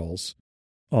 tutorials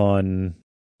on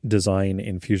design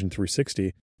in Fusion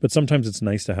 360. But sometimes it's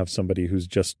nice to have somebody who's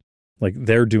just like,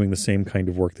 they're doing the same kind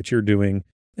of work that you're doing,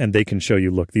 and they can show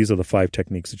you, look, these are the 5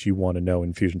 techniques that you want to know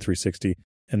in Fusion 360,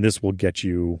 and this will get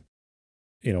you,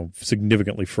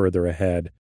 significantly further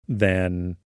ahead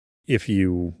than if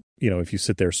you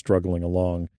sit there struggling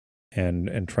along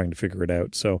and trying to figure it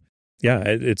out. So yeah,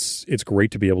 it's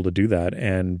great to be able to do that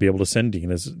and be able to send Dean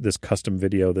this custom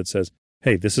video that says,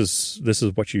 hey, this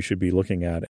is what you should be looking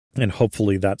at. And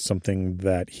hopefully that's something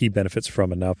that he benefits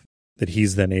from enough that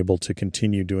he's then able to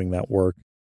continue doing that work,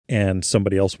 and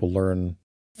somebody else will learn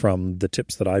from the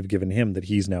tips that I've given him that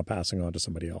he's now passing on to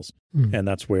somebody else. And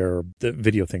that's where the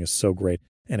video thing is so great.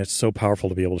 And it's so powerful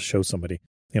to be able to show somebody.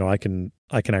 I can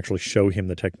actually show him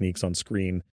the techniques on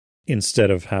screen instead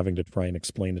of having to try and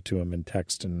explain it to him in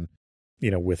text and,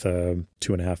 with a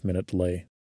 2.5-minute delay.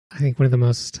 I think one of the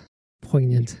most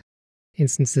poignant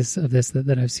instances of this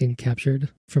that I've seen captured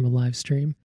from a live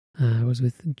stream was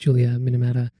with Julia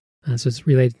Minamata. So it's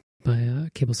relayed by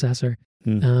Cable Sasser.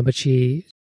 But she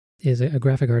is a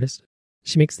graphic artist.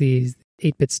 She makes these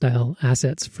 8-bit style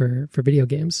assets for video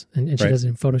games, and she does it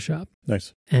in Photoshop.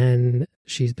 Nice. And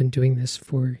she's been doing this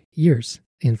for years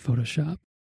in Photoshop.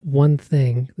 One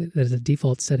thing that is a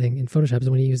default setting in Photoshop is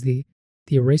when you use the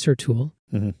eraser tool,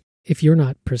 if you're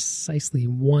not precisely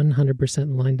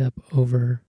 100% lined up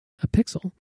over a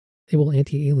pixel, it will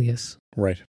anti-alias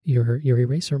your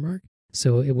eraser mark.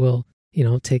 So it will,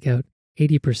 take out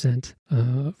 80%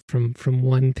 from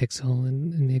one pixel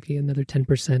and maybe another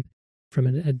 10% from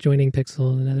an adjoining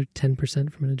pixel, and another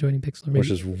 10% from an adjoining pixel.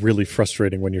 Which is really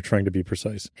frustrating when you're trying to be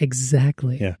precise.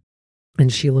 Exactly. Yeah.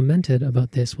 And she lamented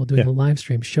about this while doing a live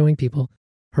stream, showing people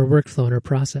her workflow and her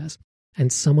process. And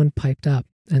someone piped up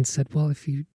and said, well, if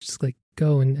you just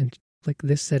go and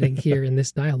this setting here in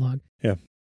this dialogue,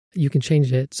 you can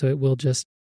change it so it will just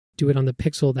do it on the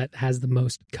pixel that has the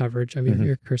most coverage of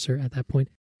your cursor at that point.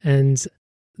 And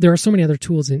there are so many other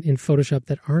tools in Photoshop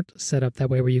that aren't set up that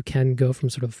way, where you can go from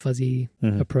sort of fuzzy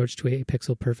approach to a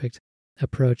pixel perfect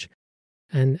approach.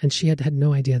 And she had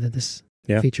no idea that this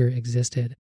feature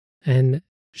existed. And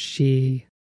she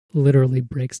literally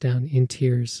breaks down in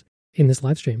tears in this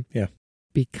live stream. Yeah.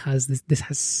 Because this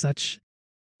has such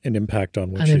an impact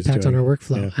on what she's doing. An impact on her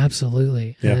workflow. Yeah.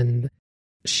 Absolutely. Yeah. And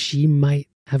she might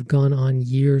have gone on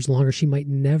years longer. She might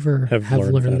never have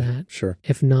learned that. Sure.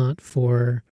 If not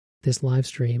for this live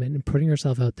stream and putting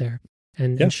herself out there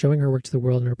and showing her work to the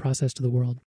world and her process to the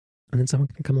world. And then someone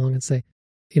can come along and say,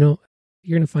 you're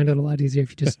going to find it a lot easier if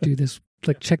you just do this,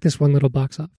 check this one little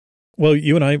box off. Well,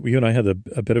 you and I had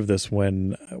a bit of this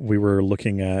when we were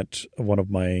looking at one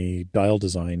of my dial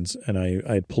designs, and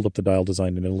I had pulled up the dial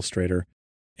design in Illustrator,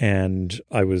 and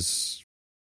I was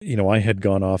I had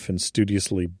gone off and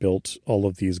studiously built all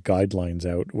of these guidelines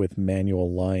out with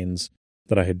manual lines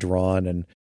that I had drawn. And,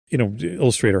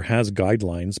 Illustrator has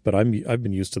guidelines, but I've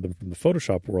been used to them from the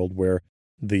Photoshop world where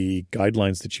the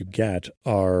guidelines that you get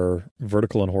are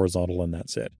vertical and horizontal, and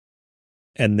that's it.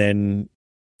 And then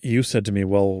you said to me,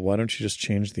 well, why don't you just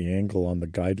change the angle on the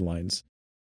guidelines?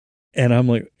 And I'm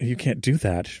like, you can't do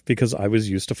that, because I was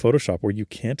used to Photoshop where you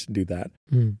can't do that.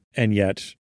 And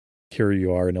yet here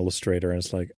you are in Illustrator, and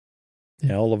it's like,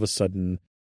 all of a sudden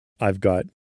I've got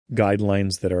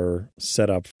guidelines that are set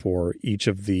up for each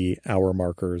of the hour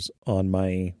markers on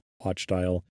my watch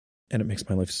dial, and it makes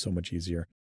my life so much easier.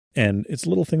 And it's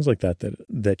little things like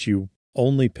that you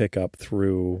only pick up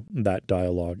through that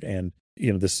dialogue. And,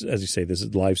 this, as you say, this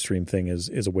live stream thing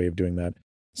is a way of doing that.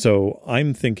 So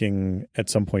I'm thinking at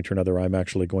some point or another, I'm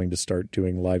actually going to start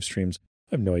doing live streams.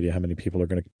 I have no idea how many people are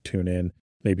going to tune in.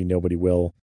 Maybe nobody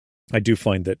will. I do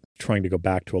find that trying to go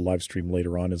back to a live stream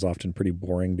later on is often pretty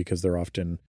boring, because they're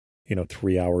often,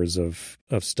 3 hours of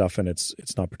stuff, and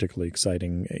it's not particularly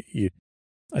exciting.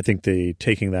 I think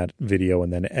taking that video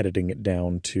and then editing it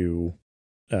down to,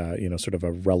 sort of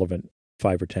a relevant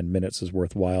 5 or 10 minutes is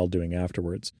worthwhile doing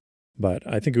afterwards. But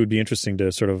I think it would be interesting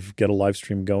to sort of get a live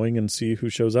stream going and see who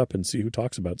shows up and see who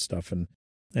talks about stuff,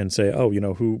 and say, oh,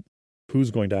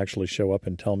 who's going to actually show up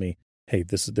and tell me, hey,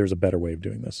 there's a better way of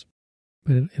doing this.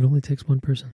 But it only takes one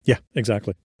person. Yeah,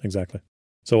 exactly.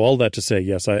 So all that to say,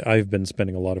 yes, I've been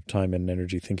spending a lot of time and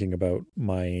energy thinking about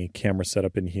my camera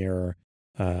setup in here.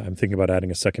 I'm thinking about adding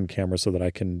a second camera so that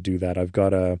I can do that. I've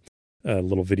got a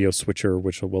little video switcher,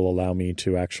 which will allow me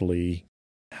to actually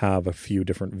have a few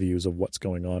different views of what's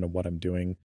going on and what I'm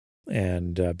doing,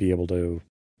 and be able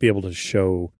to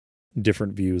show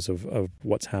different views of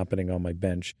what's happening on my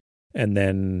bench. And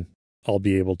then I'll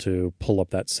be able to pull up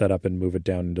that setup and move it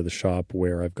down into the shop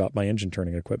where I've got my engine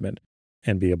turning equipment,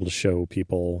 and be able to show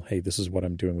people, hey, this is what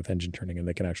I'm doing with engine turning, and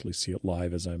they can actually see it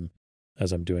live as I'm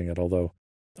doing it. Although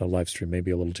a live stream may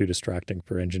be a little too distracting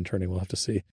for engine turning. We'll have to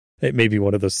see. It may be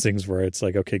one of those things where it's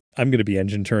like, okay, I'm going to be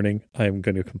engine turning. I'm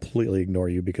going to completely ignore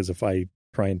you, because if I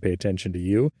try and pay attention to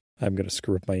you, I'm going to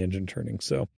screw up my engine turning.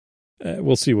 So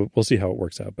we'll see how it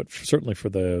works out. But certainly for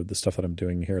the stuff that I'm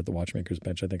doing here at the Watchmaker's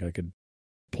Bench, I think I could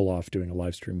pull off doing a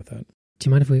live stream with that. Do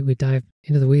you mind if we dive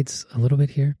into the weeds a little bit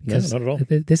here? Because not at all.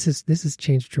 This has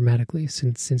changed dramatically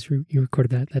since you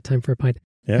recorded that Time for a Pint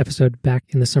episode back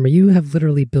in the summer. You have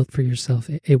literally built for yourself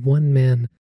a one-man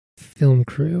film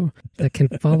crew that can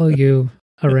follow you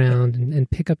around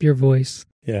and pick up your voice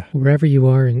wherever you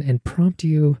are, and prompt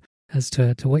you as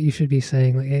to what you should be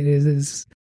saying. Like, it is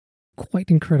quite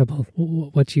incredible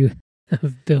what you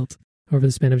have built over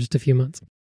the span of just a few months.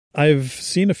 I've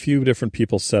seen a few different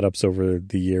people's setups over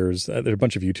the years. There are a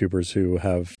bunch of YouTubers who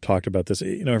have talked about this.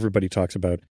 Everybody talks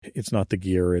about, it's not the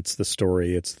gear, it's the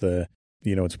story, it's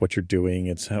it's what you're doing,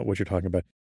 it's what you're talking about.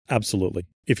 Absolutely.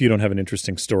 If you don't have an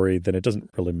interesting story, then it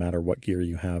doesn't really matter what gear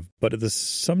you have. But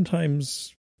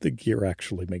sometimes the gear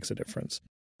actually makes a difference.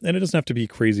 And it doesn't have to be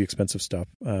crazy expensive stuff.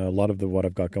 A lot of what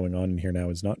I've got going on in here now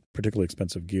is not particularly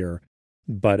expensive gear,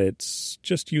 but it's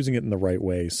just using it in the right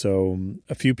way. So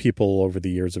a few people over the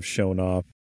years have shown off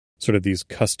sort of these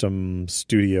custom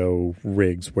studio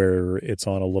rigs where it's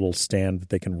on a little stand that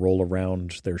they can roll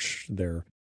around their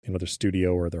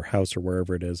studio or their house or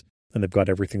wherever it is. And they've got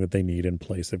everything that they need in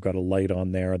place. They've got a light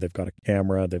on there. They've got a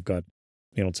camera. They've got,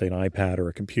 say an iPad or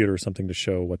a computer or something to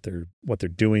show what they're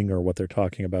doing or what they're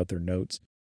talking about, their notes.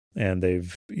 And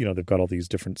they've got all these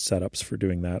different setups for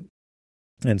doing that.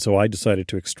 And so I decided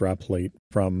to extrapolate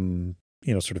from,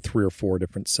 sort of 3 or 4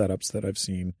 different setups that I've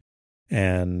seen.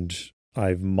 And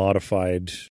I've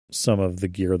modified some of the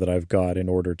gear that I've got in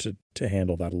order to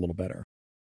handle that a little better.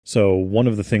 So one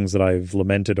of the things that I've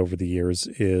lamented over the years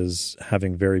is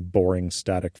having very boring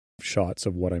static shots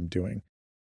of what I'm doing.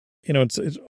 It's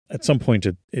at some point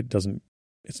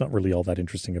it's not really all that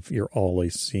interesting if you're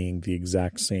always seeing the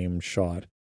exact same shot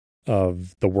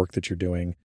of the work that you're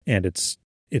doing and it's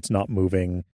not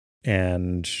moving,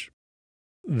 and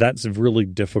that's really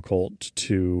difficult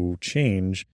to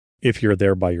change if you're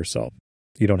there by yourself.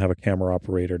 You don't have a camera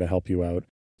operator to help you out.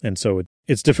 And so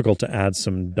it's difficult to add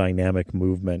some dynamic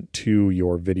movement to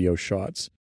your video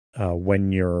shots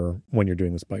when you're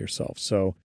doing this by yourself.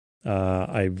 So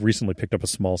I recently picked up a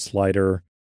small slider,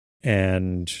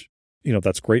 and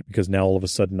that's great because now all of a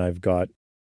sudden I've got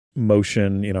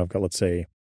motion. I've got, let's say,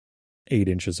 8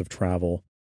 inches of travel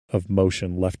of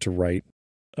motion left to right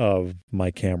of my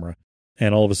camera,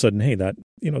 and all of a sudden, hey, that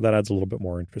adds a little bit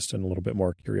more interest and a little bit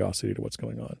more curiosity to what's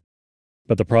going on.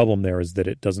 But the problem there is that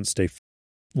it doesn't stay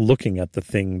looking at the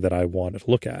thing that I want it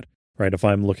to look at, right? If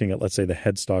I'm looking at, let's say, the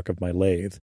headstock of my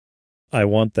lathe, I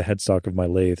want the headstock of my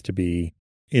lathe to be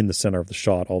in the center of the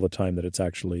shot all the time that it's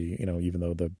actually, even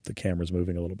though the camera's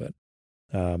moving a little bit.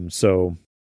 So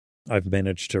I've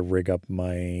managed to rig up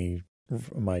my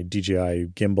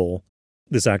DJI gimbal.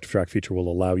 This active track feature will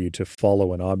allow you to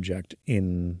follow an object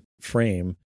in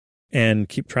frame and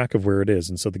keep track of where it is.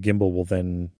 And so the gimbal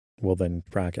will then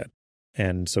track it.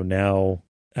 And so now,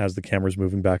 as the camera's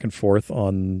moving back and forth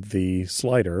on the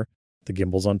slider, the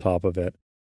gimbal's on top of it,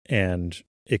 and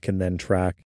it can then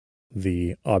track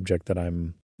the object that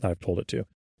I've told it to.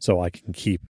 So I can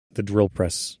keep the drill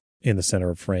press in the center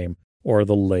of frame, or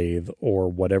the lathe, or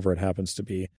whatever it happens to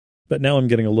be. But now I'm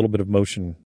getting a little bit of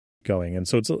motion going, and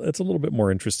so it's a little bit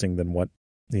more interesting than what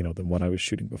I was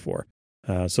shooting before.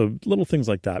 So little things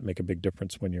like that make a big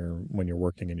difference when you're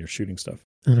working and you're shooting stuff.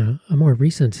 And a more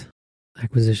recent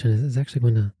acquisition is actually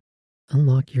going to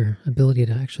unlock your ability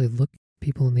to actually look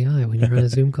people in the eye when you're on a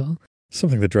Zoom call.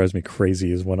 Something that drives me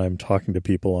crazy is when I'm talking to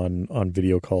people on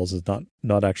video calls is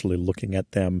not actually looking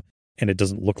at them, and it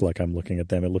doesn't look like I'm looking at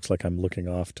them. It looks like I'm looking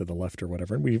off to the left or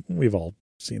whatever. And we've all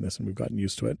seen this and we've gotten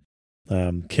used to it.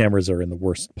 Cameras are in the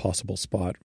worst possible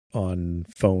spot on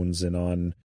phones and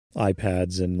on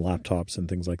iPads and laptops and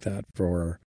things like that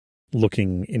for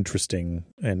looking interesting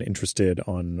and interested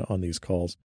on these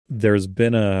calls. There's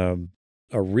been a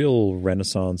real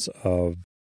renaissance of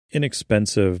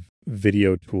inexpensive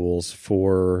video tools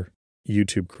for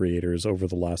YouTube creators over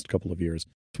the last couple of years.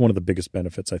 It's one of the biggest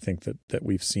benefits I think that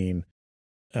we've seen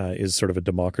is sort of a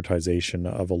democratization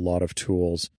of a lot of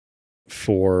tools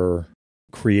for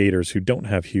creators who don't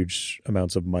have huge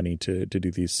amounts of money to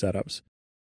do these setups.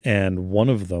 And one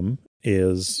of them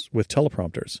is with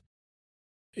teleprompters.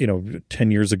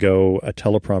 10 years ago, a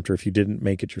teleprompter, if you didn't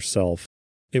make it yourself,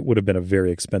 it would have been a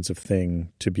very expensive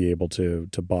thing to be able to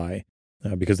buy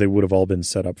because they would have all been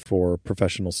set up for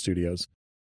professional studios.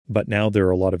 But now there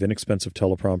are a lot of inexpensive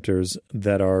teleprompters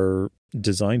that are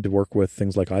designed to work with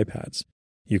things like iPads.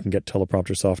 You can get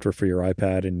teleprompter software for your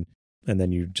iPad, and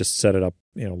then you just set it up,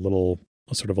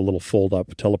 sort of a little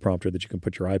fold-up teleprompter that you can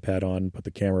put your iPad on, put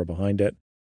the camera behind it,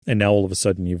 and now all of a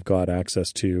sudden you've got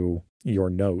access to your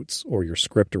notes or your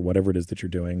script or whatever it is that you're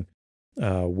doing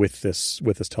with this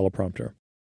teleprompter.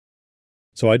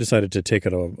 So I decided to take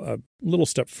it a little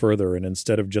step further, and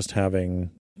instead of just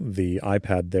having the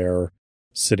iPad there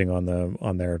sitting on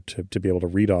there to be able to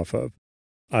read off of,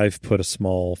 I've put a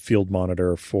small field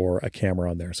monitor for a camera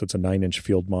on there. So it's a 9-inch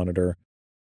field monitor,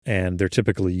 and they're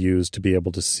typically used to be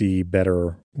able to see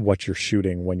better what you're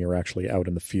shooting when you're actually out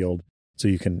in the field. So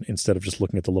you can, instead of just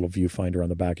looking at the little viewfinder on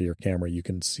the back of your camera, you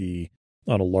can see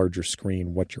on a larger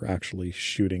screen what you're actually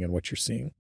shooting and what you're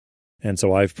seeing. And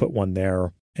so I've put one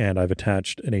there, and I've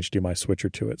attached an HDMI switcher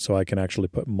to it, so I can actually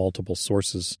put multiple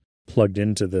sources plugged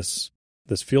into this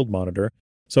field monitor.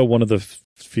 So one of the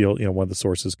one of the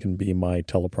sources can be my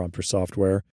teleprompter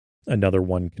software. Another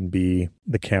one can be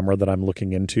the camera that I'm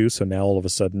looking into. So now all of a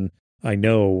sudden I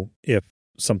know if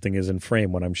something is in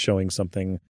frame when I'm showing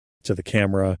something to the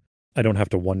camera. I don't have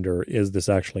to wonder, is this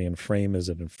actually in frame? Is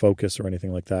it in focus or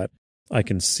anything like that? I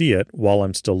can see it while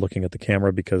I'm still looking at the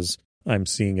camera because I'm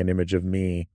seeing an image of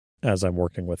me as I'm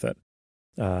working with it.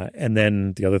 And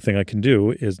then the other thing I can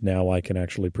do is now I can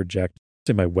actually project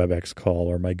to my WebEx call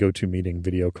or my GoToMeeting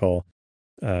video call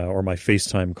or my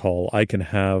FaceTime call. I can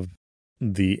have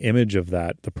the image of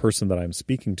that, the person that I'm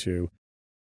speaking to,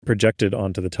 projected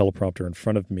onto the teleprompter in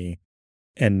front of me.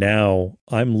 And now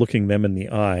I'm looking them in the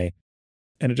eye.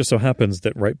 And it just so happens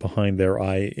that right behind their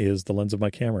eye is the lens of my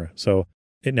camera. So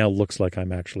it now looks like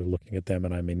I'm actually looking at them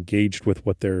and I'm engaged with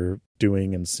what they're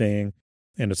doing and saying.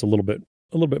 And it's a little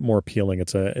bit more appealing.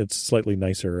 It's slightly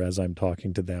nicer as I'm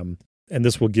talking to them. And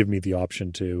this will give me the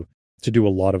option to do a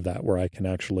lot of that, where I can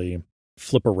actually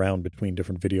flip around between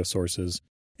different video sources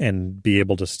and be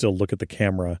able to still look at the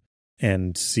camera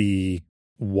and see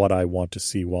what I want to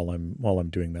see while I'm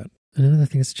doing that. Another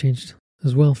thing that's changed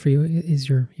as well for you is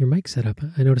your mic setup.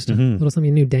 I noticed a little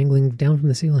something new dangling down from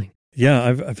the ceiling. Yeah,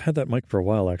 I've had that mic for a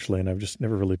while actually, and I've just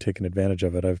never really taken advantage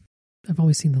of it. I've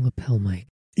always seen the lapel mic.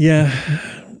 Yeah,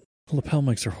 lapel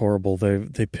mics are horrible.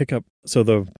 They pick up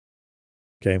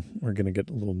okay, we're going to get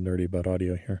a little nerdy about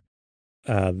audio here.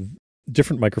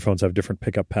 Different microphones have different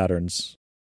pickup patterns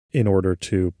in order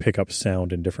to pick up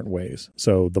sound in different ways.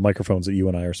 So the microphones that you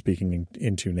and I are speaking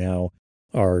into now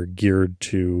are geared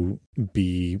to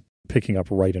be picking up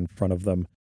right in front of them,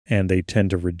 and they tend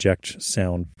to reject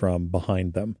sound from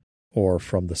behind them or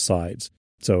from the sides.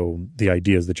 So the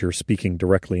idea is that you're speaking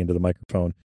directly into the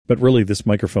microphone, but really this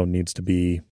microphone needs to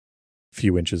be a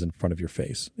few inches in front of your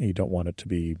face. You don't want it to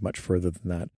be much further than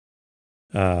that.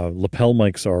 Lapel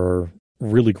mics are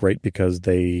really great because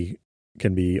they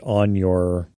can be on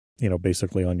your,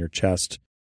 basically on your chest,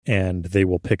 and they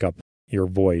will pick up your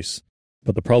voice.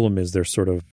 But the problem is they're sort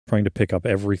of trying to pick up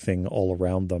everything all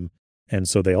around them. And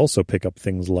so they also pick up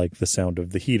things like the sound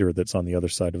of the heater that's on the other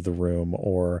side of the room,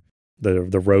 or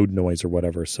the road noise or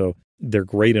whatever. So they're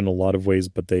great in a lot of ways,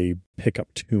 but they pick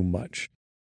up too much.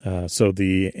 So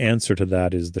the answer to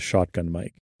that is the shotgun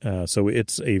mic. So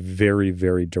it's a very,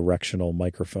 very directional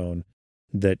microphone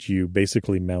that you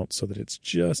basically mount so that it's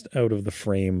just out of the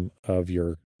frame of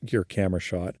your camera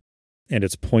shot. And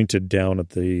it's pointed down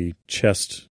at the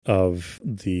chest of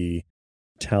the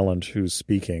talent who's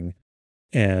speaking,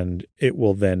 and it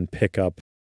will then pick up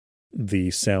the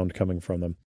sound coming from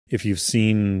them. If you've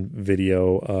seen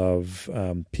video of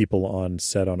people on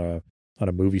set on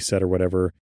a movie set or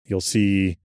whatever, you'll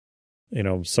see,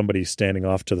 somebody standing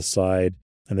off to the side,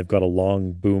 and they've got a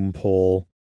long boom pole,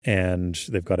 and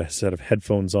they've got a set of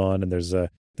headphones on, and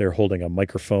they're holding a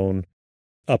microphone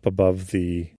up above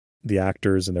the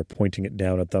actors, and they're pointing it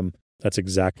down at them. That's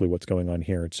exactly what's going on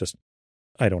here. It's just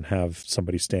I don't have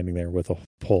somebody standing there with a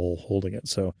pole holding it,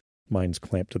 so mine's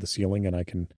clamped to the ceiling, and I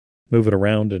can move it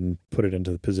around and put it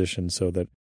into the position so that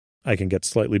I can get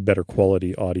slightly better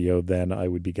quality audio than I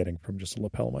would be getting from just a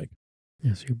lapel mic.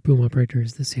 Yeah, so your boom operator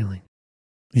is the ceiling.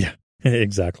 Yeah,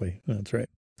 exactly. That's right.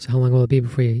 So how long will it be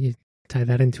before you tie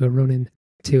that into a Ronin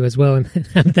 2 as well and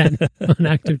have that on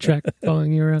active track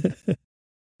following you around?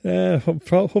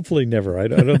 Hopefully never. I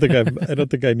don't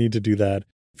think I need to do that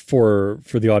for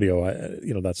the audio.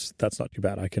 That's not too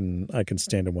bad. I can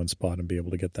stand in one spot and be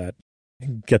able to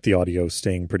get the audio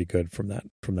staying pretty good from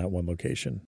that one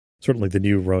location. Certainly the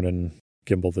new Ronin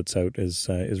gimbal that's out is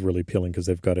really appealing because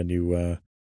they've got a new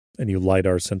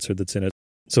LiDAR sensor that's in it.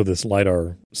 So this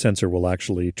LiDAR sensor will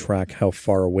actually track how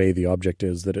far away the object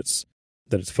is that it's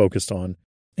focused on,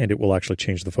 and it will actually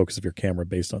change the focus of your camera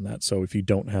based on that. So if you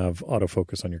don't have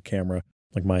autofocus on your camera,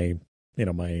 like my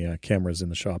cameras in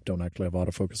the shop don't actually have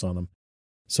autofocus on them.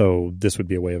 So this would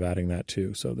be a way of adding that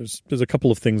too. So there's a couple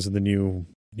of things in the new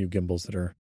gimbals that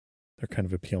they're kind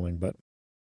of appealing, but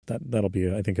that'll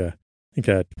be I think a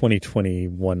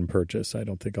 2021 purchase. I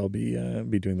don't think I'll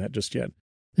be doing that just yet.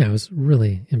 Yeah, I was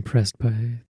really impressed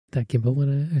by that gimbal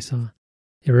when I saw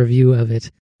a review of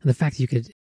it, and the fact that you could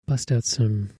bust out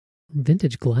some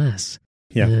vintage glass,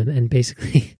 and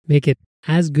basically make it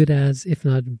as good as, if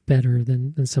not better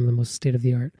than some of the most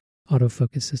state-of-the-art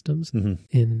autofocus systems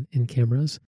in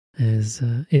cameras, as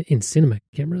in cinema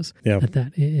cameras. Yeah,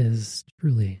 that is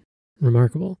truly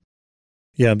remarkable.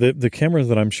 Yeah, the cameras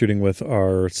that I'm shooting with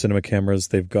are cinema cameras.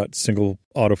 They've got single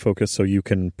autofocus, so you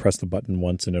can press the button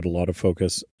once and it'll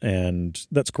autofocus, and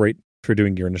that's great for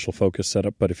doing your initial focus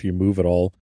setup. But if you move at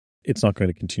all, it's not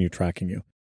going to continue tracking you,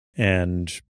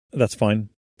 and that's fine.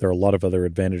 There are a lot of other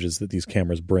advantages that these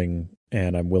cameras bring,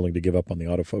 and I'm willing to give up on the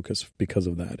autofocus because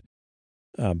of that.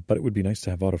 But it would be nice to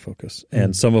have autofocus.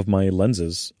 And some of my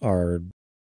lenses are,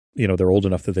 they're old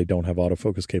enough that they don't have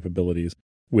autofocus capabilities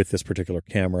with this particular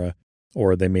camera,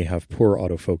 or they may have poor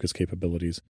autofocus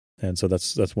capabilities. And so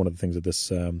that's one of the things that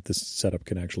this setup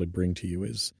can actually bring to you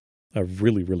is a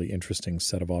really, really interesting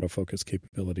set of autofocus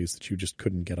capabilities that you just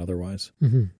couldn't get otherwise.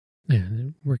 Mm-hmm. Yeah, and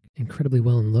it worked incredibly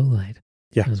well in low light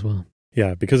as well.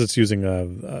 Yeah, because it's using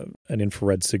an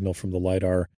infrared signal from the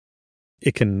LiDAR,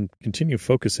 it can continue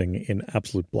focusing in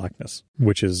absolute blackness,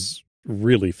 which is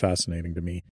really fascinating to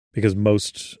me because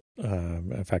most,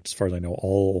 in fact, as far as I know,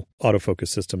 all autofocus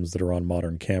systems that are on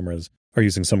modern cameras are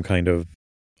using some kind of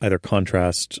either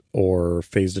contrast or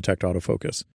phase detect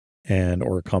autofocus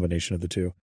or a combination of the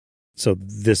two. So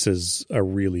this is a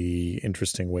really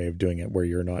interesting way of doing it where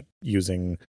you're not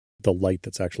using the light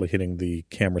that's actually hitting the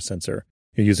camera sensor.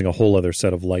 You're using a whole other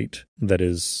set of light that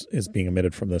is being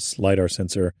emitted from this LiDAR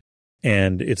sensor,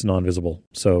 and it's non-visible.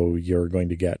 So you're going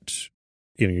to get,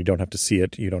 you don't have to see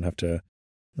it. You don't have to,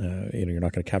 you're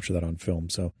not going to capture that on film.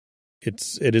 So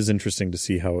it is interesting to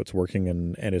see how it's working,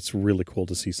 and it's really cool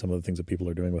to see some of the things that people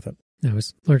are doing with it. I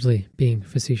was largely being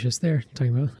facetious there,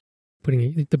 talking about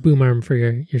putting the boom arm for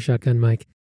your shotgun mic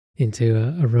into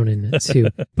a Ronin 2.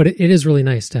 But it is really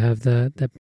nice to have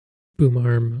that boom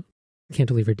arm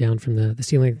cantilever down from the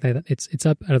ceiling. It's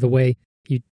up out of the way.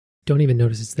 You don't even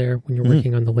notice it's there when you're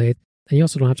working on the lathe. And you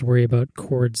also don't have to worry about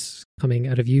cords coming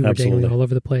out of you or dangling all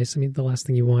over the place. I mean, the last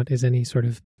thing you want is any sort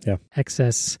of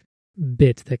excess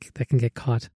bit that can get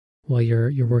caught while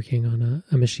you're working on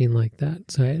a machine like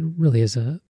that. So it really is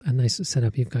a nice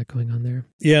setup you've got going on there.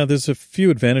 Yeah, there's a few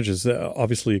advantages.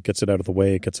 Obviously, it gets it out of the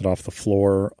way. It gets it off the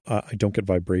floor. I don't get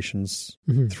vibrations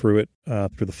through it,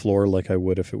 through the floor like I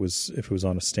would if it was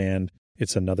on a stand.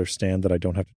 It's another stand that I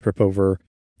don't have to trip over.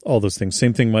 all those things.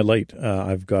 Same thing. My light.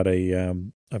 I've got a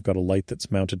light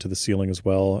that's mounted to the ceiling as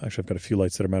well. Actually, I've got a few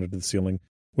lights that are mounted to the ceiling,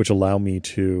 which allow me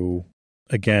to,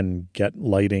 again, get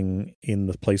lighting in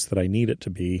the place that I need it to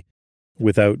be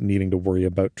without needing to worry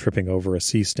about tripping over a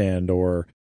C-stand or,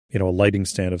 a lighting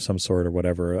stand of some sort or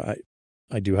whatever.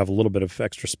 I do have a little bit of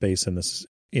extra space in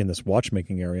this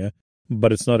watchmaking area,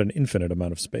 but it's not an infinite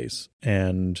amount of space.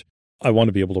 And I want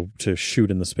to be able to shoot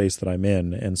in the space that I'm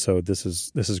in. And so this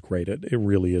is great. It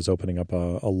really is opening up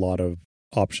a lot of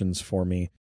options for me.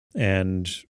 And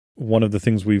one of the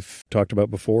things we've talked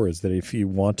about before is that if you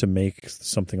want to make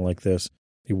something like this,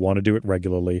 you want to do it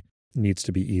regularly, it needs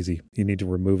to be easy. You need to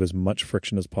remove as much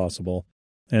friction as possible.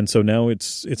 And so now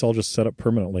it's all just set up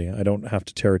permanently. I don't have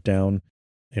to tear it down.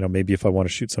 Maybe if I want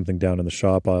to shoot something down in the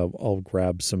shop, I'll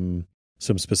grab some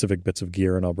specific bits of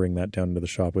gear and I'll bring that down into the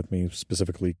shop with me,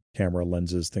 specifically camera,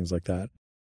 lenses, things like that.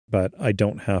 But I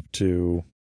don't have to,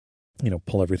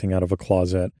 pull everything out of a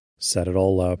closet, set it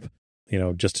all up,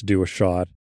 just to do a shot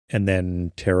and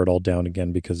then tear it all down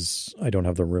again because I don't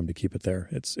have the room to keep it there.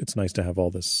 It's nice to have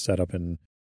all this set up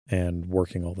and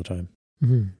working all the time.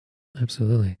 Mm-hmm.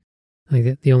 Absolutely. I think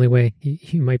that the only way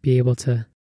you might be able to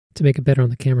make it better on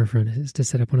the camera front is to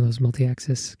set up one of those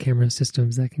multi-axis camera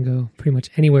systems that can go pretty much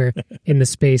anywhere in the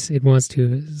space it wants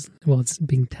to. Well, it's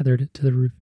being tethered to the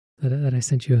roof that I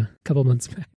sent you a couple months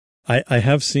back. I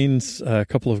have seen a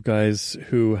couple of guys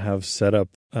who have set up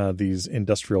these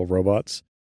industrial robots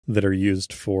that are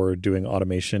used for doing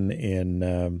automation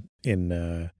in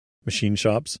machine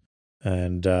shops,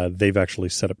 and they've actually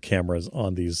set up cameras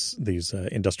on these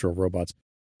industrial robots,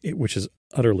 which is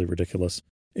utterly ridiculous.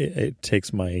 It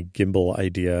takes my gimbal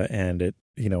idea and it,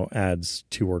 adds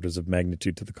 2 orders of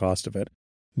magnitude to the cost of it.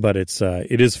 But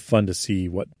it is fun to see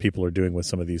what people are doing with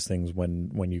some of these things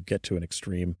when you get to an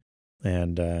extreme.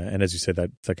 And as you said,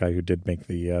 that guy who did make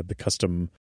the custom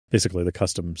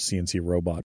CNC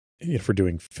robot for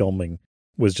doing filming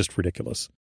was just ridiculous.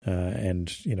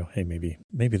 And hey,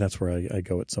 maybe that's where I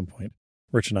go at some point.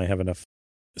 Rich and I have enough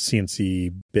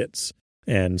CNC bits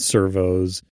and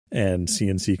servos and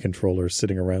CNC controllers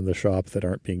sitting around the shop that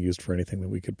aren't being used for anything that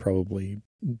we could probably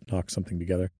knock something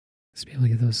together. Just be able to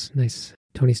get those nice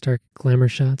Tony Stark glamour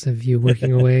shots of you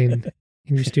working away in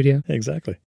your studio.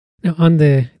 Exactly. Now, on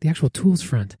the actual tools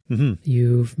front, mm-hmm.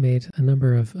 You've made a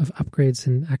number of upgrades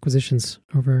and acquisitions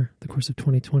over the course of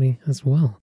 2020 as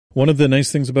well. One of the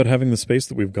nice things about having the space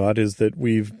that we've got is that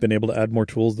we've been able to add more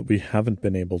tools that we haven't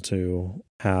been able to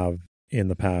have in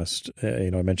the past. I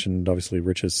mentioned, obviously,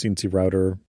 Rich's CNC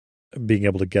router, being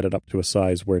able to get it up to a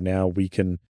size where now we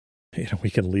can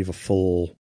leave a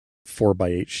full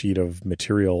 4x8 sheet of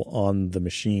material on the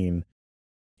machine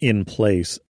in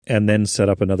place and then set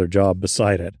up another job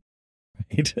beside it.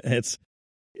 Right?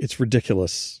 It's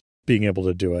ridiculous being able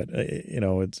to do it.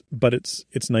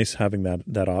 It's nice having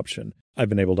that option. I've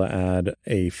been able to add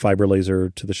a fiber laser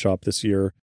to the shop this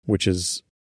year, which has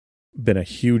been a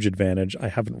huge advantage. I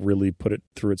haven't really put it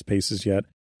through its paces yet.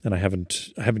 And I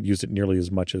haven't used it nearly as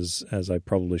much as I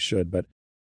probably should, but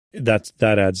that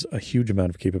adds a huge amount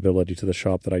of capability to the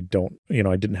shop that I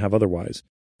didn't have otherwise.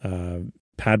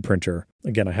 Pad printer,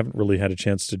 again, I haven't really had a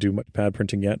chance to do much pad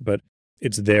printing yet, but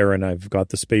it's there and I've got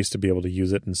the space to be able to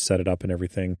use it and set it up and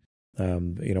everything.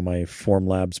 My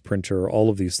Formlabs printer, all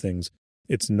of these things.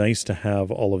 It's nice to have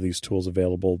all of these tools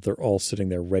available. They're all sitting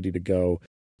there ready to go.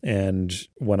 And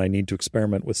when I need to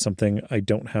experiment with something, I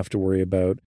don't have to worry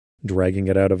about dragging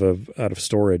it out of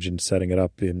storage and setting it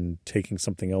up and taking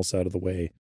something else out of the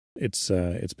way. It's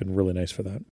been really nice for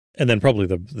that. And then probably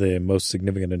the most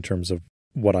significant in terms of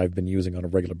what I've been using on a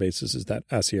regular basis is that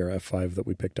Aciera F5 that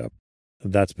we picked up.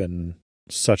 That's been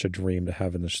such a dream to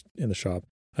have in the shop.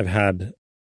 I've had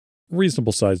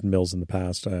reasonable sized mills in the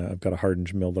past. I've got a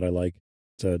Hardinge mill that I like.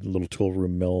 It's a little tool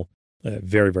room mill,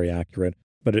 very, very accurate,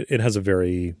 but it has a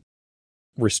very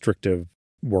restrictive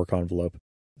work envelope.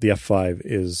 The F5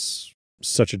 is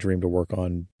such a dream to work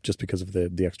on just because of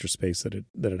the extra space that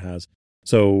it has.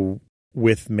 So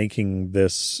with making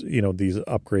this, these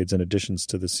upgrades and additions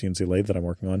to the CNC lathe that I'm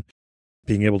working on,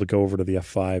 being able to go over to the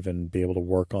F5 and be able to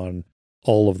work on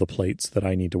all of the plates that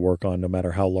I need to work on, no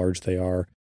matter how large they are,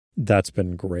 that's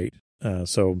been great.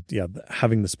 So yeah,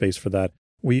 having the space for that,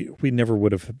 we never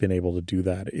would have been able to do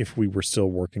that if we were still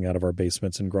working out of our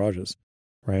basements and garages,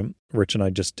 right? Rich and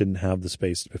I just didn't have the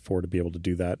space before to be able to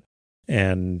do that.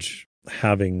 And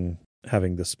having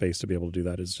the space to be able to do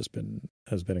that has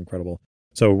been incredible.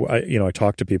 So I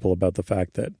talk to people about the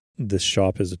fact that this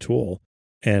shop is a tool,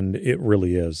 and it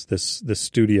really is. This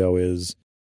studio is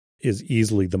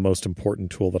easily the most important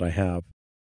tool that I have.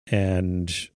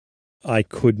 And I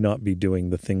could not be doing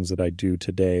the things that I do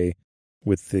today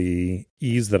with the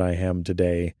ease that I am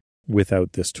today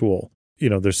without this tool.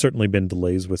 There's certainly been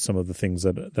delays with some of the things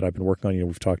that I've been working on.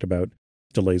 We've talked about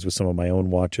delays with some of my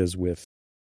own watches, with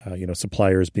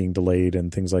suppliers being delayed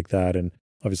and things like that. And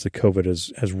obviously COVID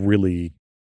has really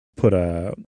put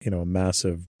a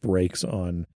massive brakes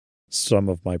on some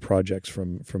of my projects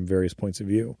from various points of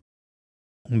view.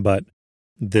 But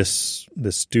this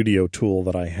studio tool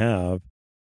that I have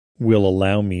will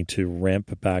allow me to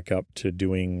ramp back up to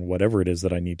doing whatever it is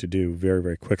that I need to do very,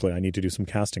 very quickly. I need to do some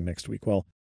casting next week. Well,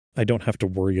 I don't have to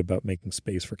worry about making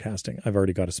space for casting. I've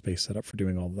already got a space set up for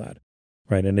doing all of that,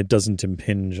 right? And it doesn't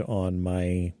impinge on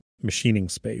my machining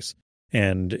space.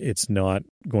 And it's not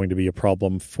going to be a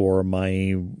problem for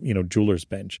my, jeweler's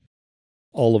bench.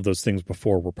 All of those things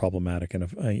before were problematic. And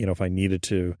if I needed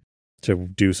to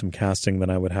do some casting, then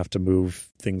I would have to move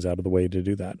things out of the way to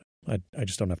do that. I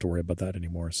just don't have to worry about that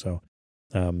anymore. So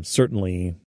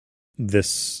certainly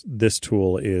this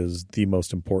tool is the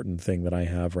most important thing that I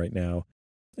have right now.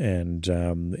 And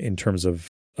in terms of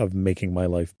making my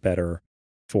life better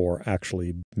for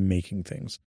actually making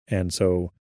things. And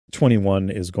so 21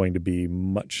 is going to be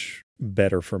much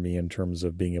better for me in terms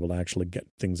of being able to actually get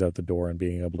things out the door and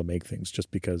being able to make things, just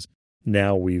because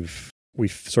now we've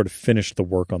sort of finished the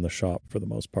work on the shop for the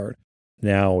most part.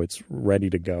 Now it's ready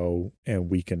to go and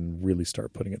we can really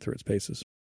start putting it through its paces.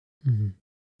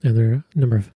 Mm-hmm. And there are a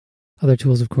number of other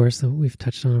tools, of course, that we've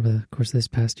touched on over the course of this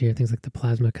past year, things like the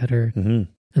plasma cutter and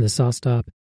the SawStop.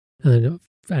 And then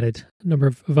I've added a number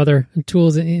of other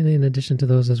tools in addition to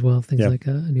those as well, things like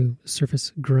a new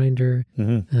surface grinder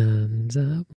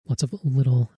and lots of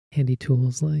little handy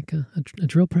tools like a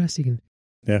drill press. You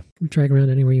can drag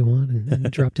around anywhere you want and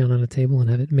drop down on a table and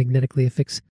have it magnetically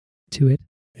affixed to it.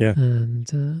 Yeah. And,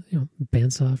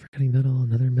 bandsaw for cutting metal,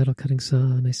 another metal cutting saw,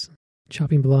 nice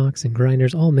chopping blocks and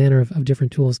grinders, all manner of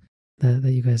different tools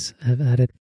that you guys have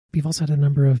added. We've also had a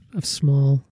number of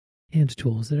small hand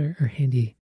tools that are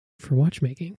handy for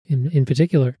watchmaking in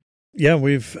particular. Yeah,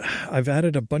 I've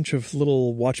added a bunch of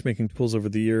little watchmaking tools over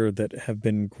the year that have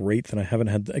been great that I haven't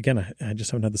had, again, I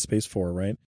just haven't had the space for,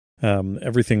 right?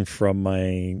 Everything from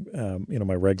my,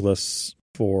 my Reglis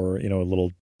for,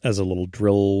 as a little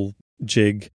drill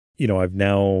jig. I've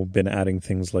now been adding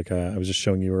things like I was just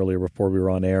showing you earlier before we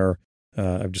were on air.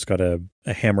 I've just got a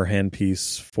hammer hand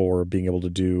piece for being able to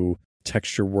do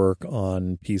texture work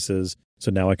on pieces.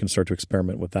 So now I can start to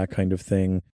experiment with that kind of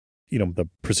thing. The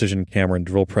precision camera and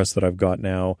drill press that I've got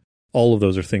now, all of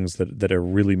those are things that are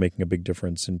really making a big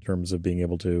difference in terms of being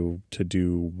able to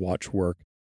do watch work.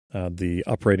 The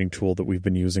uprating tool that we've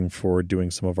been using for doing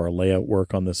some of our layout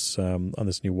work on this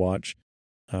new watch.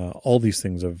 All these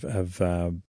things have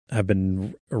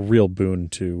been a real boon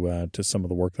to some of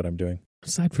the work that I'm doing.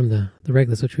 Aside from the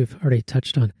Reglis, which we've already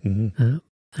touched on,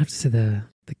 I have to say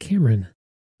the Cameron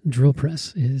drill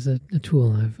press is a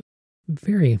tool I've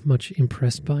very much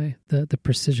impressed by the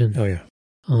precision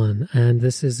on. And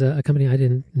this is a company I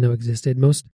didn't know existed.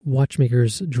 Most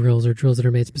watchmakers drills or drills that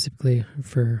are made specifically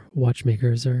for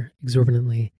watchmakers are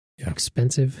exorbitantly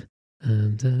expensive.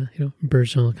 And,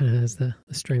 Bergeon kind of has the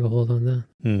stranglehold on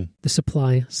the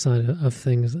supply side of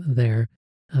things there.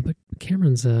 But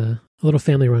Cameron's a little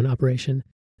family-run operation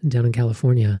down in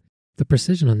California. The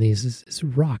precision on these is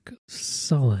rock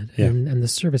solid, and the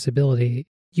serviceability,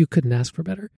 you couldn't ask for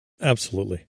better.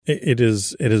 Absolutely. It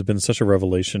has been such a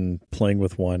revelation playing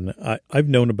with one. I've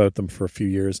known about them for a few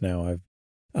years now.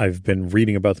 I've been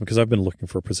reading about them because I've been looking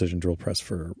for a precision drill press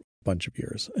for a bunch of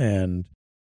years. And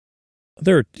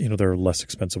there are less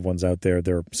expensive ones out there.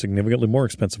 There are significantly more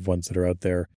expensive ones that are out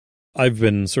there. I've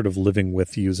been sort of living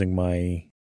with using my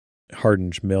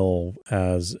Hardinge mill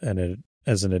as an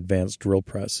advanced drill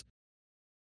press.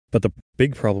 But the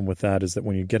big problem with that is that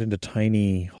when you get into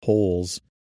tiny holes,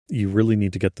 you really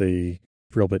need to get the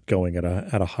drill bit going at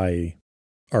a high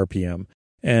RPM.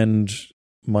 And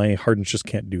my Hardinge just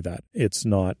can't do that. It's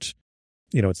not,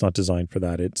 it's not designed for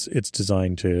that. It's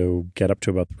designed to get up to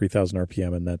about 3,000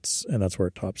 RPM, and that's where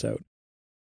it tops out.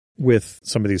 With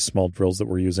some of these small drills that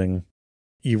we're using,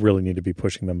 you really need to be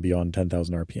pushing them beyond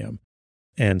 10,000 RPM.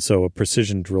 And so a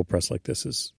precision drill press like this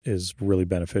is really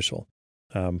beneficial.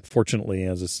 Fortunately,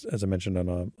 as I mentioned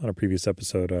on a previous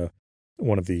episode,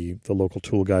 one of the local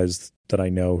tool guys that I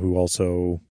know who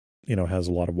also, has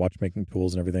a lot of watchmaking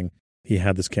tools and everything, he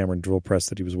had this Cameron drill press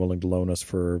that he was willing to loan us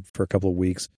for a couple of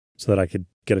weeks so that I could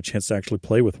get a chance to actually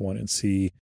play with one and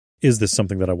see, is this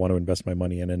something that I want to invest my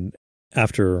money in? And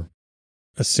after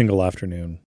a single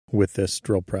afternoon with this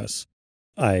drill press,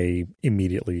 I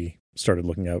immediately started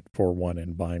looking out for one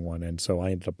and buying one. And so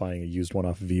I ended up buying a used one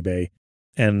off of eBay.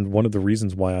 And one of the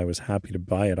reasons why I was happy to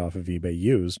buy it off of eBay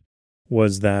used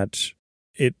was that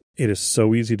it is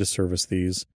so easy to service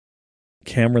these.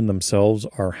 Cameron themselves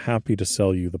are happy to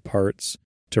sell you the parts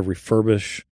to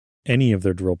refurbish any of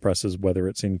their drill presses, whether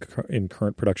it's in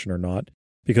current production or not,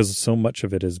 because so much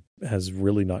of it has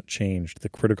really not changed. The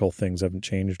critical things haven't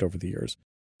changed over the years.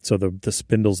 So the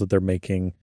spindles that they're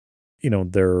making,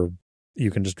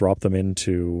 you can just drop them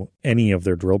into any of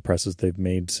their drill presses they've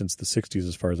made since the 60s,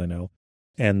 as far as I know,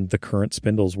 and the current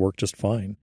spindles work just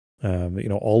fine.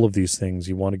 All of these things,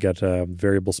 you want to get a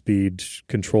variable speed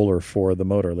controller for the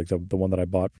motor, like the one that I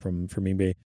bought from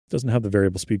eBay doesn't have the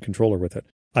variable speed controller with it.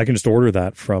 I can just order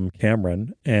that from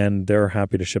Cameron, and they're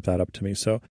happy to ship that up to me.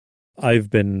 So I've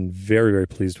been very, very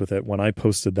pleased with it. When I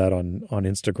posted that on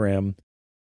Instagram,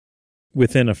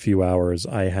 within a few hours,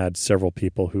 I had several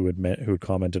people who had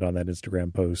commented on that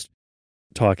Instagram post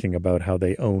talking about how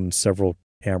they own several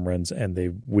Camerons and they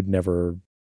would never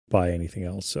buy anything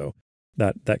else. So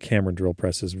that Cameron drill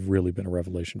press has really been a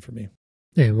revelation for me.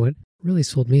 Yeah, and what really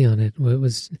sold me on it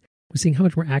was seeing how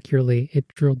much more accurately it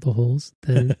drilled the holes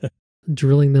than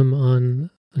drilling them on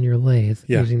your lathe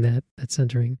using that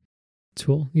centering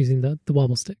tool, using the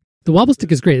wobble stick. The wobble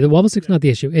stick is great. The wobble stick's not the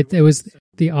issue. It was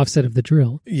the offset of the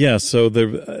drill. Yeah, so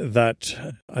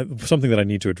something that I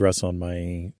need to address on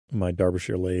my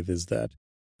Derbyshire lathe is that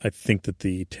I think that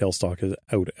the tailstock is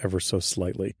out ever so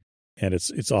slightly, and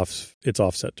it's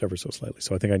offset ever so slightly.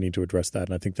 So I think I need to address that,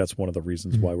 and I think that's one of the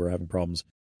reasons why we're having problems.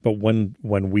 But when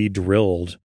we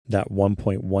drilled that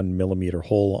 1.1 millimeter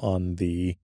hole on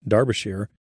the Derbyshire,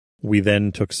 we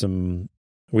then took some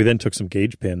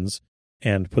gauge pins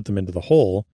and put them into the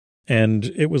hole, and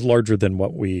it was larger than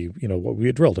what we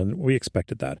had drilled, and we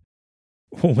expected that.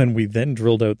 When we then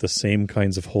drilled out the same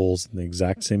kinds of holes in the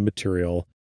exact same material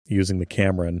using the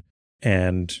Cameron,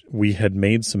 and we had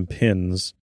made some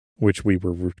pins which we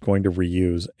were going to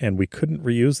reuse, and we couldn't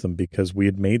reuse them because we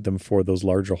had made them for those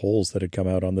larger holes that had come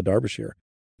out on the Derbyshire.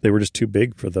 They were just too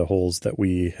big for the holes that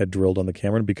we had drilled on the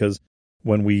Cameron, because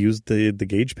when we used the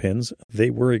gauge pins, they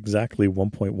were exactly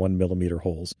 1.1 millimeter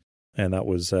holes. And that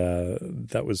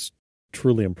was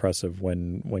truly impressive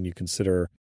when you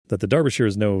consider that the Derbyshire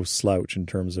is no slouch in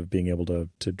terms of being able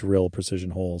to drill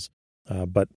precision holes.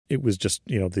 But it was just,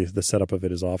 the setup of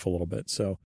it is off a little bit.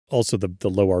 So also the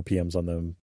low RPMs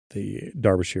on the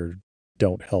Derbyshire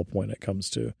don't help when it comes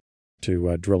to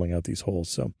drilling out these holes.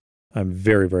 So I'm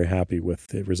very, very happy with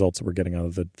the results that we're getting out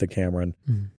of the Cameron.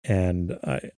 And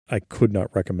I could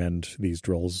not recommend these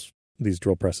drill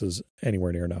presses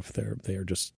anywhere near enough. They are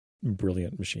just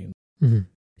brilliant machines.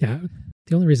 Yeah.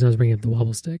 The only reason I was bringing up the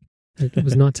wobble stick, it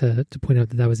was not to point out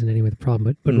that was in any way the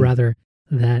problem, but rather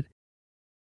that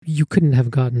you couldn't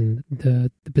have gotten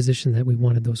the position that we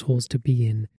wanted those holes to be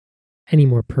in any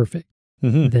more perfect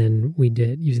than we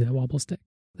did using that wobble stick.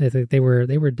 They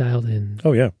were dialed in.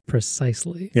 Oh yeah,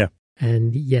 precisely. Yeah,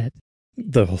 and yet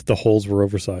the holes were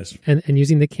oversized. And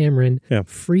using the Cameron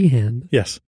freehand,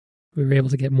 yes, we were able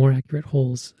to get more accurate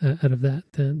holes out of that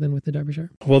than with the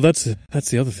Derbyshire. Well, that's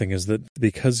the other thing, is that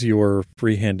because you're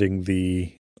freehanding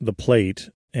the plate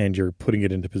and you're putting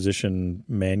it into position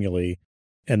manually,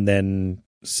 and then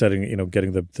setting,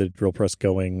 getting the drill press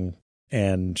going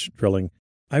and drilling,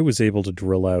 I was able to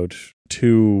drill out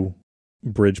 2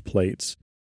 bridge plates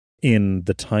in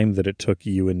the time that it took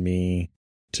you and me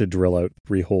to drill out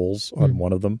 3 holes on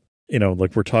one of them.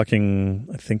 Like we're talking,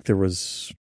 I think there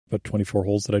was about 24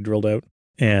 holes that I drilled out,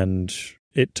 and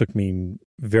it took me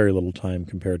very little time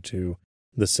compared to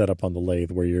the setup on the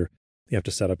lathe, where you have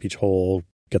to set up each hole,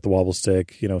 get the wobble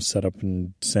stick, set up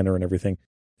and center and everything.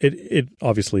 It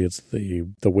obviously it's the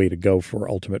way to go for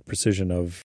ultimate precision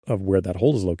of where that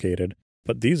hole is located,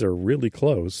 but these are really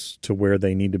close to where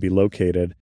they need to be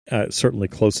located. Certainly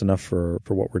close enough for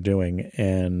what we're doing,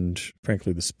 and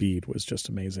frankly, the speed was just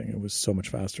amazing. It was so much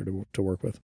faster to work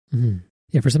with.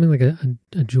 Yeah, for something like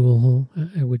a jewel hole,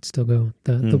 I would still go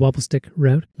the wobble stick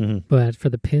route. But for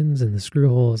the pins and the screw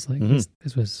holes,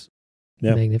 this was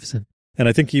magnificent. And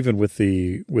I think even with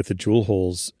the jewel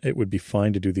holes, it would be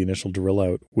fine to do the initial drill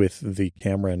out with the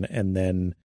Cameron, and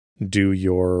then do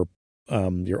your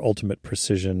ultimate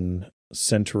precision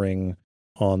centering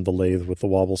on the lathe with the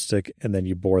wobble stick, and then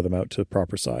you bore them out to the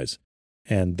proper size.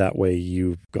 And that way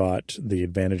you've got the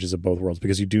advantages of both worlds,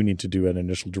 because you do need to do an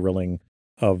initial drilling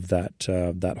of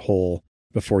that hole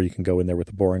before you can go in there with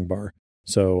the boring bar.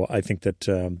 So I think that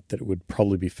it would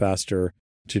probably be faster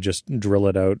to just drill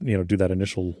it out, do that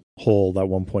initial hole, that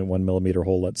 1.1 millimeter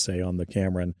hole, let's say, on the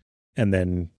Cameron, and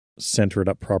then center it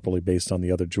up properly based on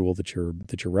the other jewel that you're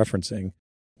referencing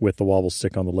with the wobble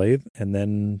stick on the lathe, and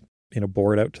then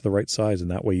bore it out to the right size. And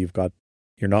that way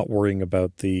you're not worrying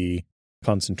about the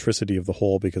concentricity of the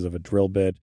hole because of a drill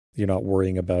bit. You're not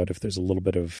worrying about if there's a little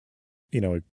bit of,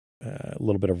 a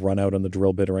little bit of run out on the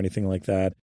drill bit or anything like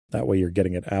that. That way you're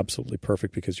getting it absolutely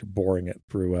perfect because you're boring it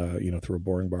through a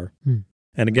boring bar.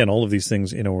 And again, all of these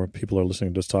things, where people are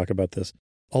listening to us talk about this,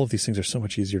 all of these things are so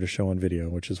much easier to show on video,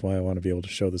 which is why I want to be able to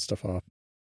show this stuff off.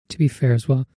 To be fair as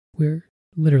well, we're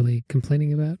literally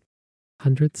complaining about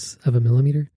hundredths of a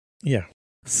millimeter. Yeah,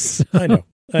 So... I know.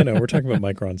 We're talking about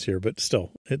microns here, but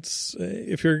still, it's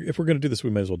if we're going to do this, we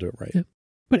may as well do it right. Yeah.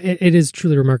 But it is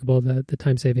truly remarkable, the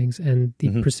time savings and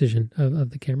the precision of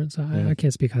the cameras. So I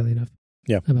can't speak highly enough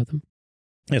about them.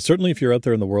 Yeah, certainly if you're out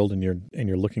there in the world and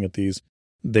you're looking at these,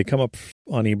 they come up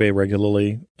on eBay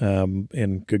regularly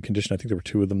in good condition. I think there were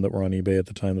 2 of them that were on eBay at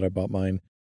the time that I bought mine,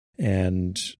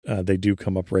 and they do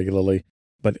come up regularly.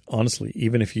 But honestly,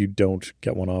 even if you don't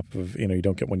get one off of, you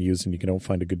don't get one used and you don't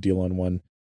find a good deal on one,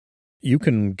 you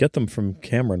can get them from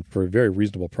Cameron for a very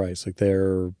reasonable price. Like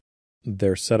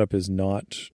their setup is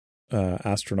not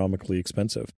astronomically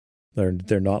expensive.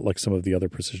 They're not like some of the other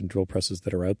precision drill presses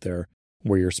that are out there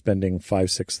where you're spending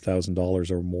 $5,000-$6,000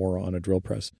 or more on a drill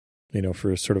press.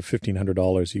 For sort of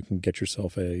 $1,500, you can get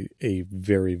yourself a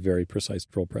very, very precise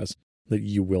drill press that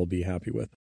you will be happy with.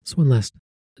 So one last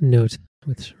note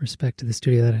with respect to the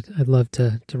studio that I'd love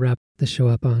to wrap the show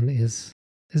up on is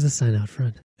the sign out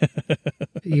front.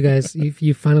 You guys,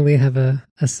 you finally have a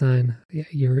sign.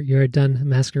 You're done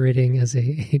masquerading as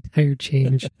a tire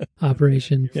change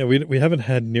operation. Yeah, we haven't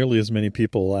had nearly as many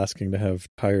people asking to have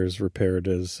tires repaired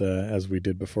as we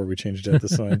did before we changed out the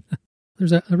sign.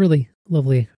 There's a really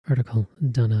lovely article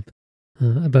done up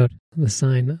about the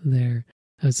sign there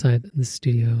outside the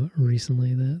studio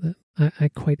recently that I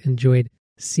quite enjoyed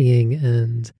seeing,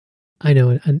 and I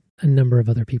know a number of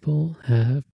other people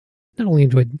have not only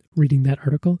enjoyed reading that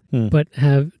article, but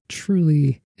have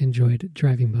truly enjoyed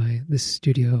driving by the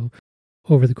studio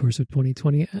over the course of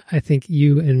 2020. I think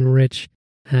you and Rich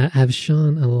have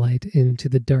shone a light into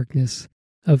the darkness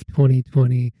of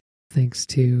 2020 thanks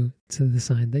to the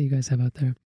sign that you guys have out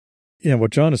there. Yeah,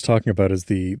 what John is talking about is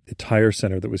the tire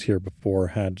center that was here before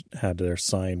had their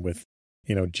sign with,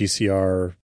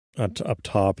 GCR up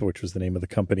top, which was the name of the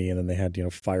company, and then they had,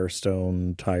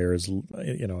 Firestone tires,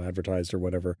 advertised or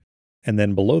whatever. And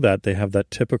then below that, they have that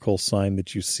typical sign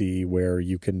that you see where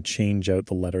you can change out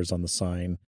the letters on the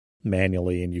sign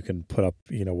manually and you can put up,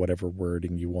 whatever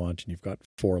wording you want. And you've got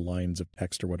 4 lines of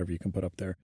text or whatever you can put up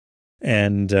there.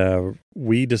 And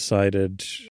we decided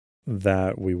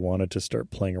that we wanted to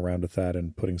start playing around with that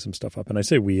and putting some stuff up. And I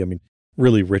say we, I mean,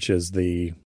 really Rich is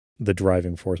the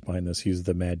driving force behind this. He's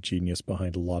the mad genius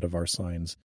behind a lot of our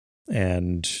signs.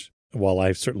 And while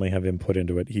I certainly have input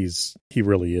into it, he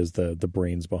really is the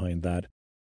brains behind that.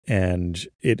 And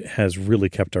it has really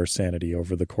kept our sanity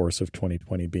over the course of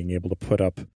 2020, being able to put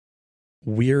up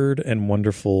weird and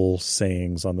wonderful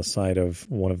sayings on the side of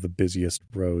one of the busiest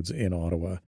roads in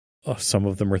Ottawa. Some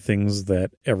of them are things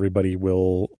that everybody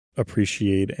will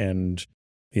appreciate and,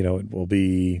 it will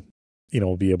be,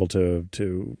 be able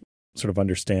to sort of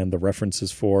understand the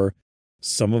references for.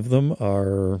 Some of them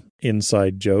are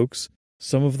inside jokes.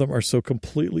 Some of them are so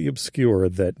completely obscure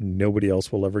that nobody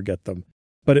else will ever get them.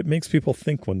 But it makes people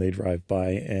think when they drive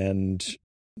by, and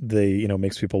they,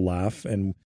 makes people laugh.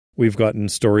 And we've gotten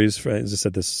stories, for, as I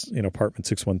said, this, Apartment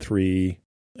 613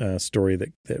 story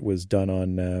that was done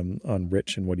on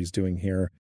Rich and what he's doing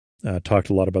here. Talked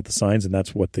a lot about the signs, and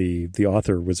that's what the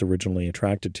author was originally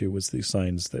attracted to, was the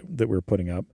signs that we're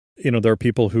putting up. There are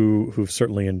people who've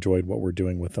certainly enjoyed what we're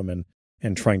doing with them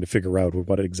and trying to figure out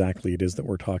what exactly it is that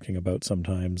we're talking about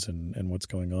sometimes and what's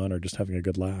going on, or just having a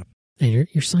good laugh. And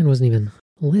your sign wasn't even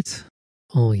lit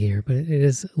all year, but it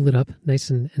is lit up nice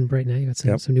and bright now. You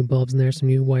got some new bulbs in there, some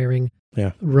new wiring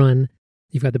run.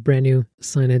 You've got the brand new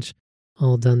signage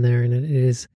all done there, and it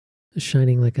is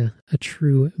shining like a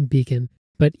true beacon.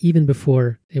 But even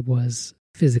before it was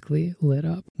physically lit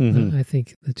up, I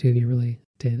think the two of you really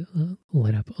did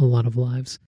light up a lot of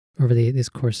lives over this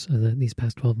course of these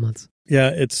past 12 months. Yeah,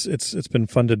 it's been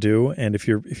fun to do. And if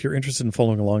you're interested in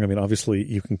following along, I mean, obviously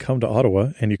you can come to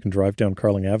Ottawa and you can drive down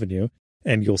Carling Avenue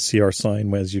and you'll see our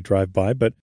sign as you drive by.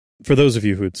 But for those of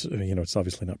you who it's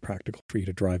obviously not practical for you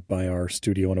to drive by our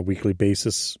studio on a weekly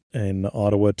basis in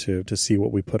Ottawa to see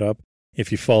what we put up.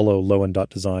 If you follow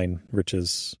Lowen.design,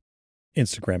 Rich's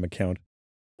Instagram account,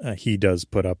 he does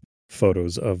put up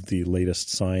photos of the latest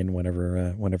sign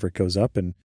whenever it goes up,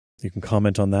 and you can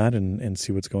comment on that and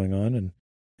see what's going on,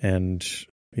 and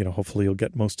hopefully you'll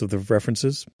get most of the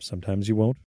references. Sometimes you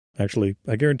won't. Actually,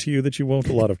 I guarantee you that you won't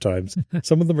a lot of times.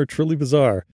 Some of them are truly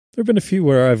bizarre. There have been a few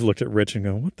where I've looked at Rich and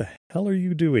go, what the hell are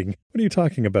you doing? What are you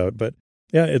talking about? But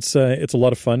Yeah, it's a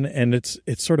lot of fun, and it's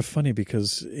sort of funny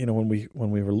because, when we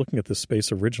were looking at this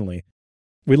space originally,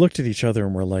 we looked at each other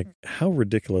and we're like, how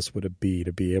ridiculous would it be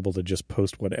to be able to just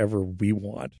post whatever we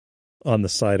want on the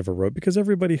side of a road? Because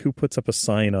everybody who puts up a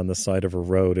sign on the side of a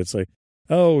road, it's like,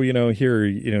 oh, here,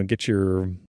 get your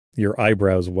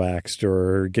eyebrows waxed,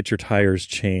 or get your tires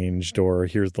changed, or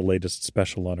here's the latest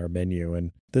special on our menu.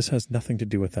 And this has nothing to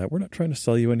do with that. We're not trying to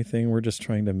sell you anything. We're just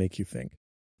trying to make you think.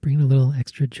 Bring a little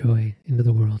extra joy into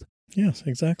the world. Yes,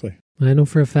 exactly. I know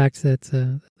for a fact that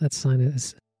that sign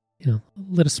is,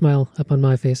 lit a smile up on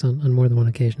my face on more than one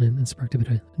occasion and sparked a bit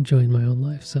of joy in my own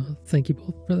life. So thank you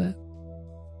both for that.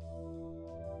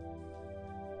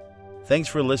 Thanks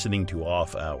for listening to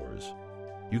Off Hours.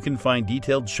 You can find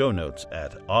detailed show notes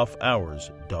at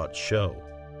offhours.show.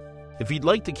 If you'd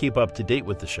like to keep up to date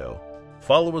with the show,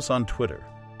 follow us on Twitter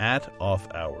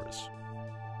 @offhours.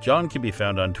 John can be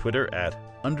found on Twitter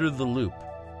 @UnderTheLoop,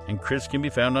 and Chris can be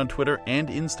found on Twitter and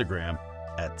Instagram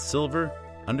 @silver_hand.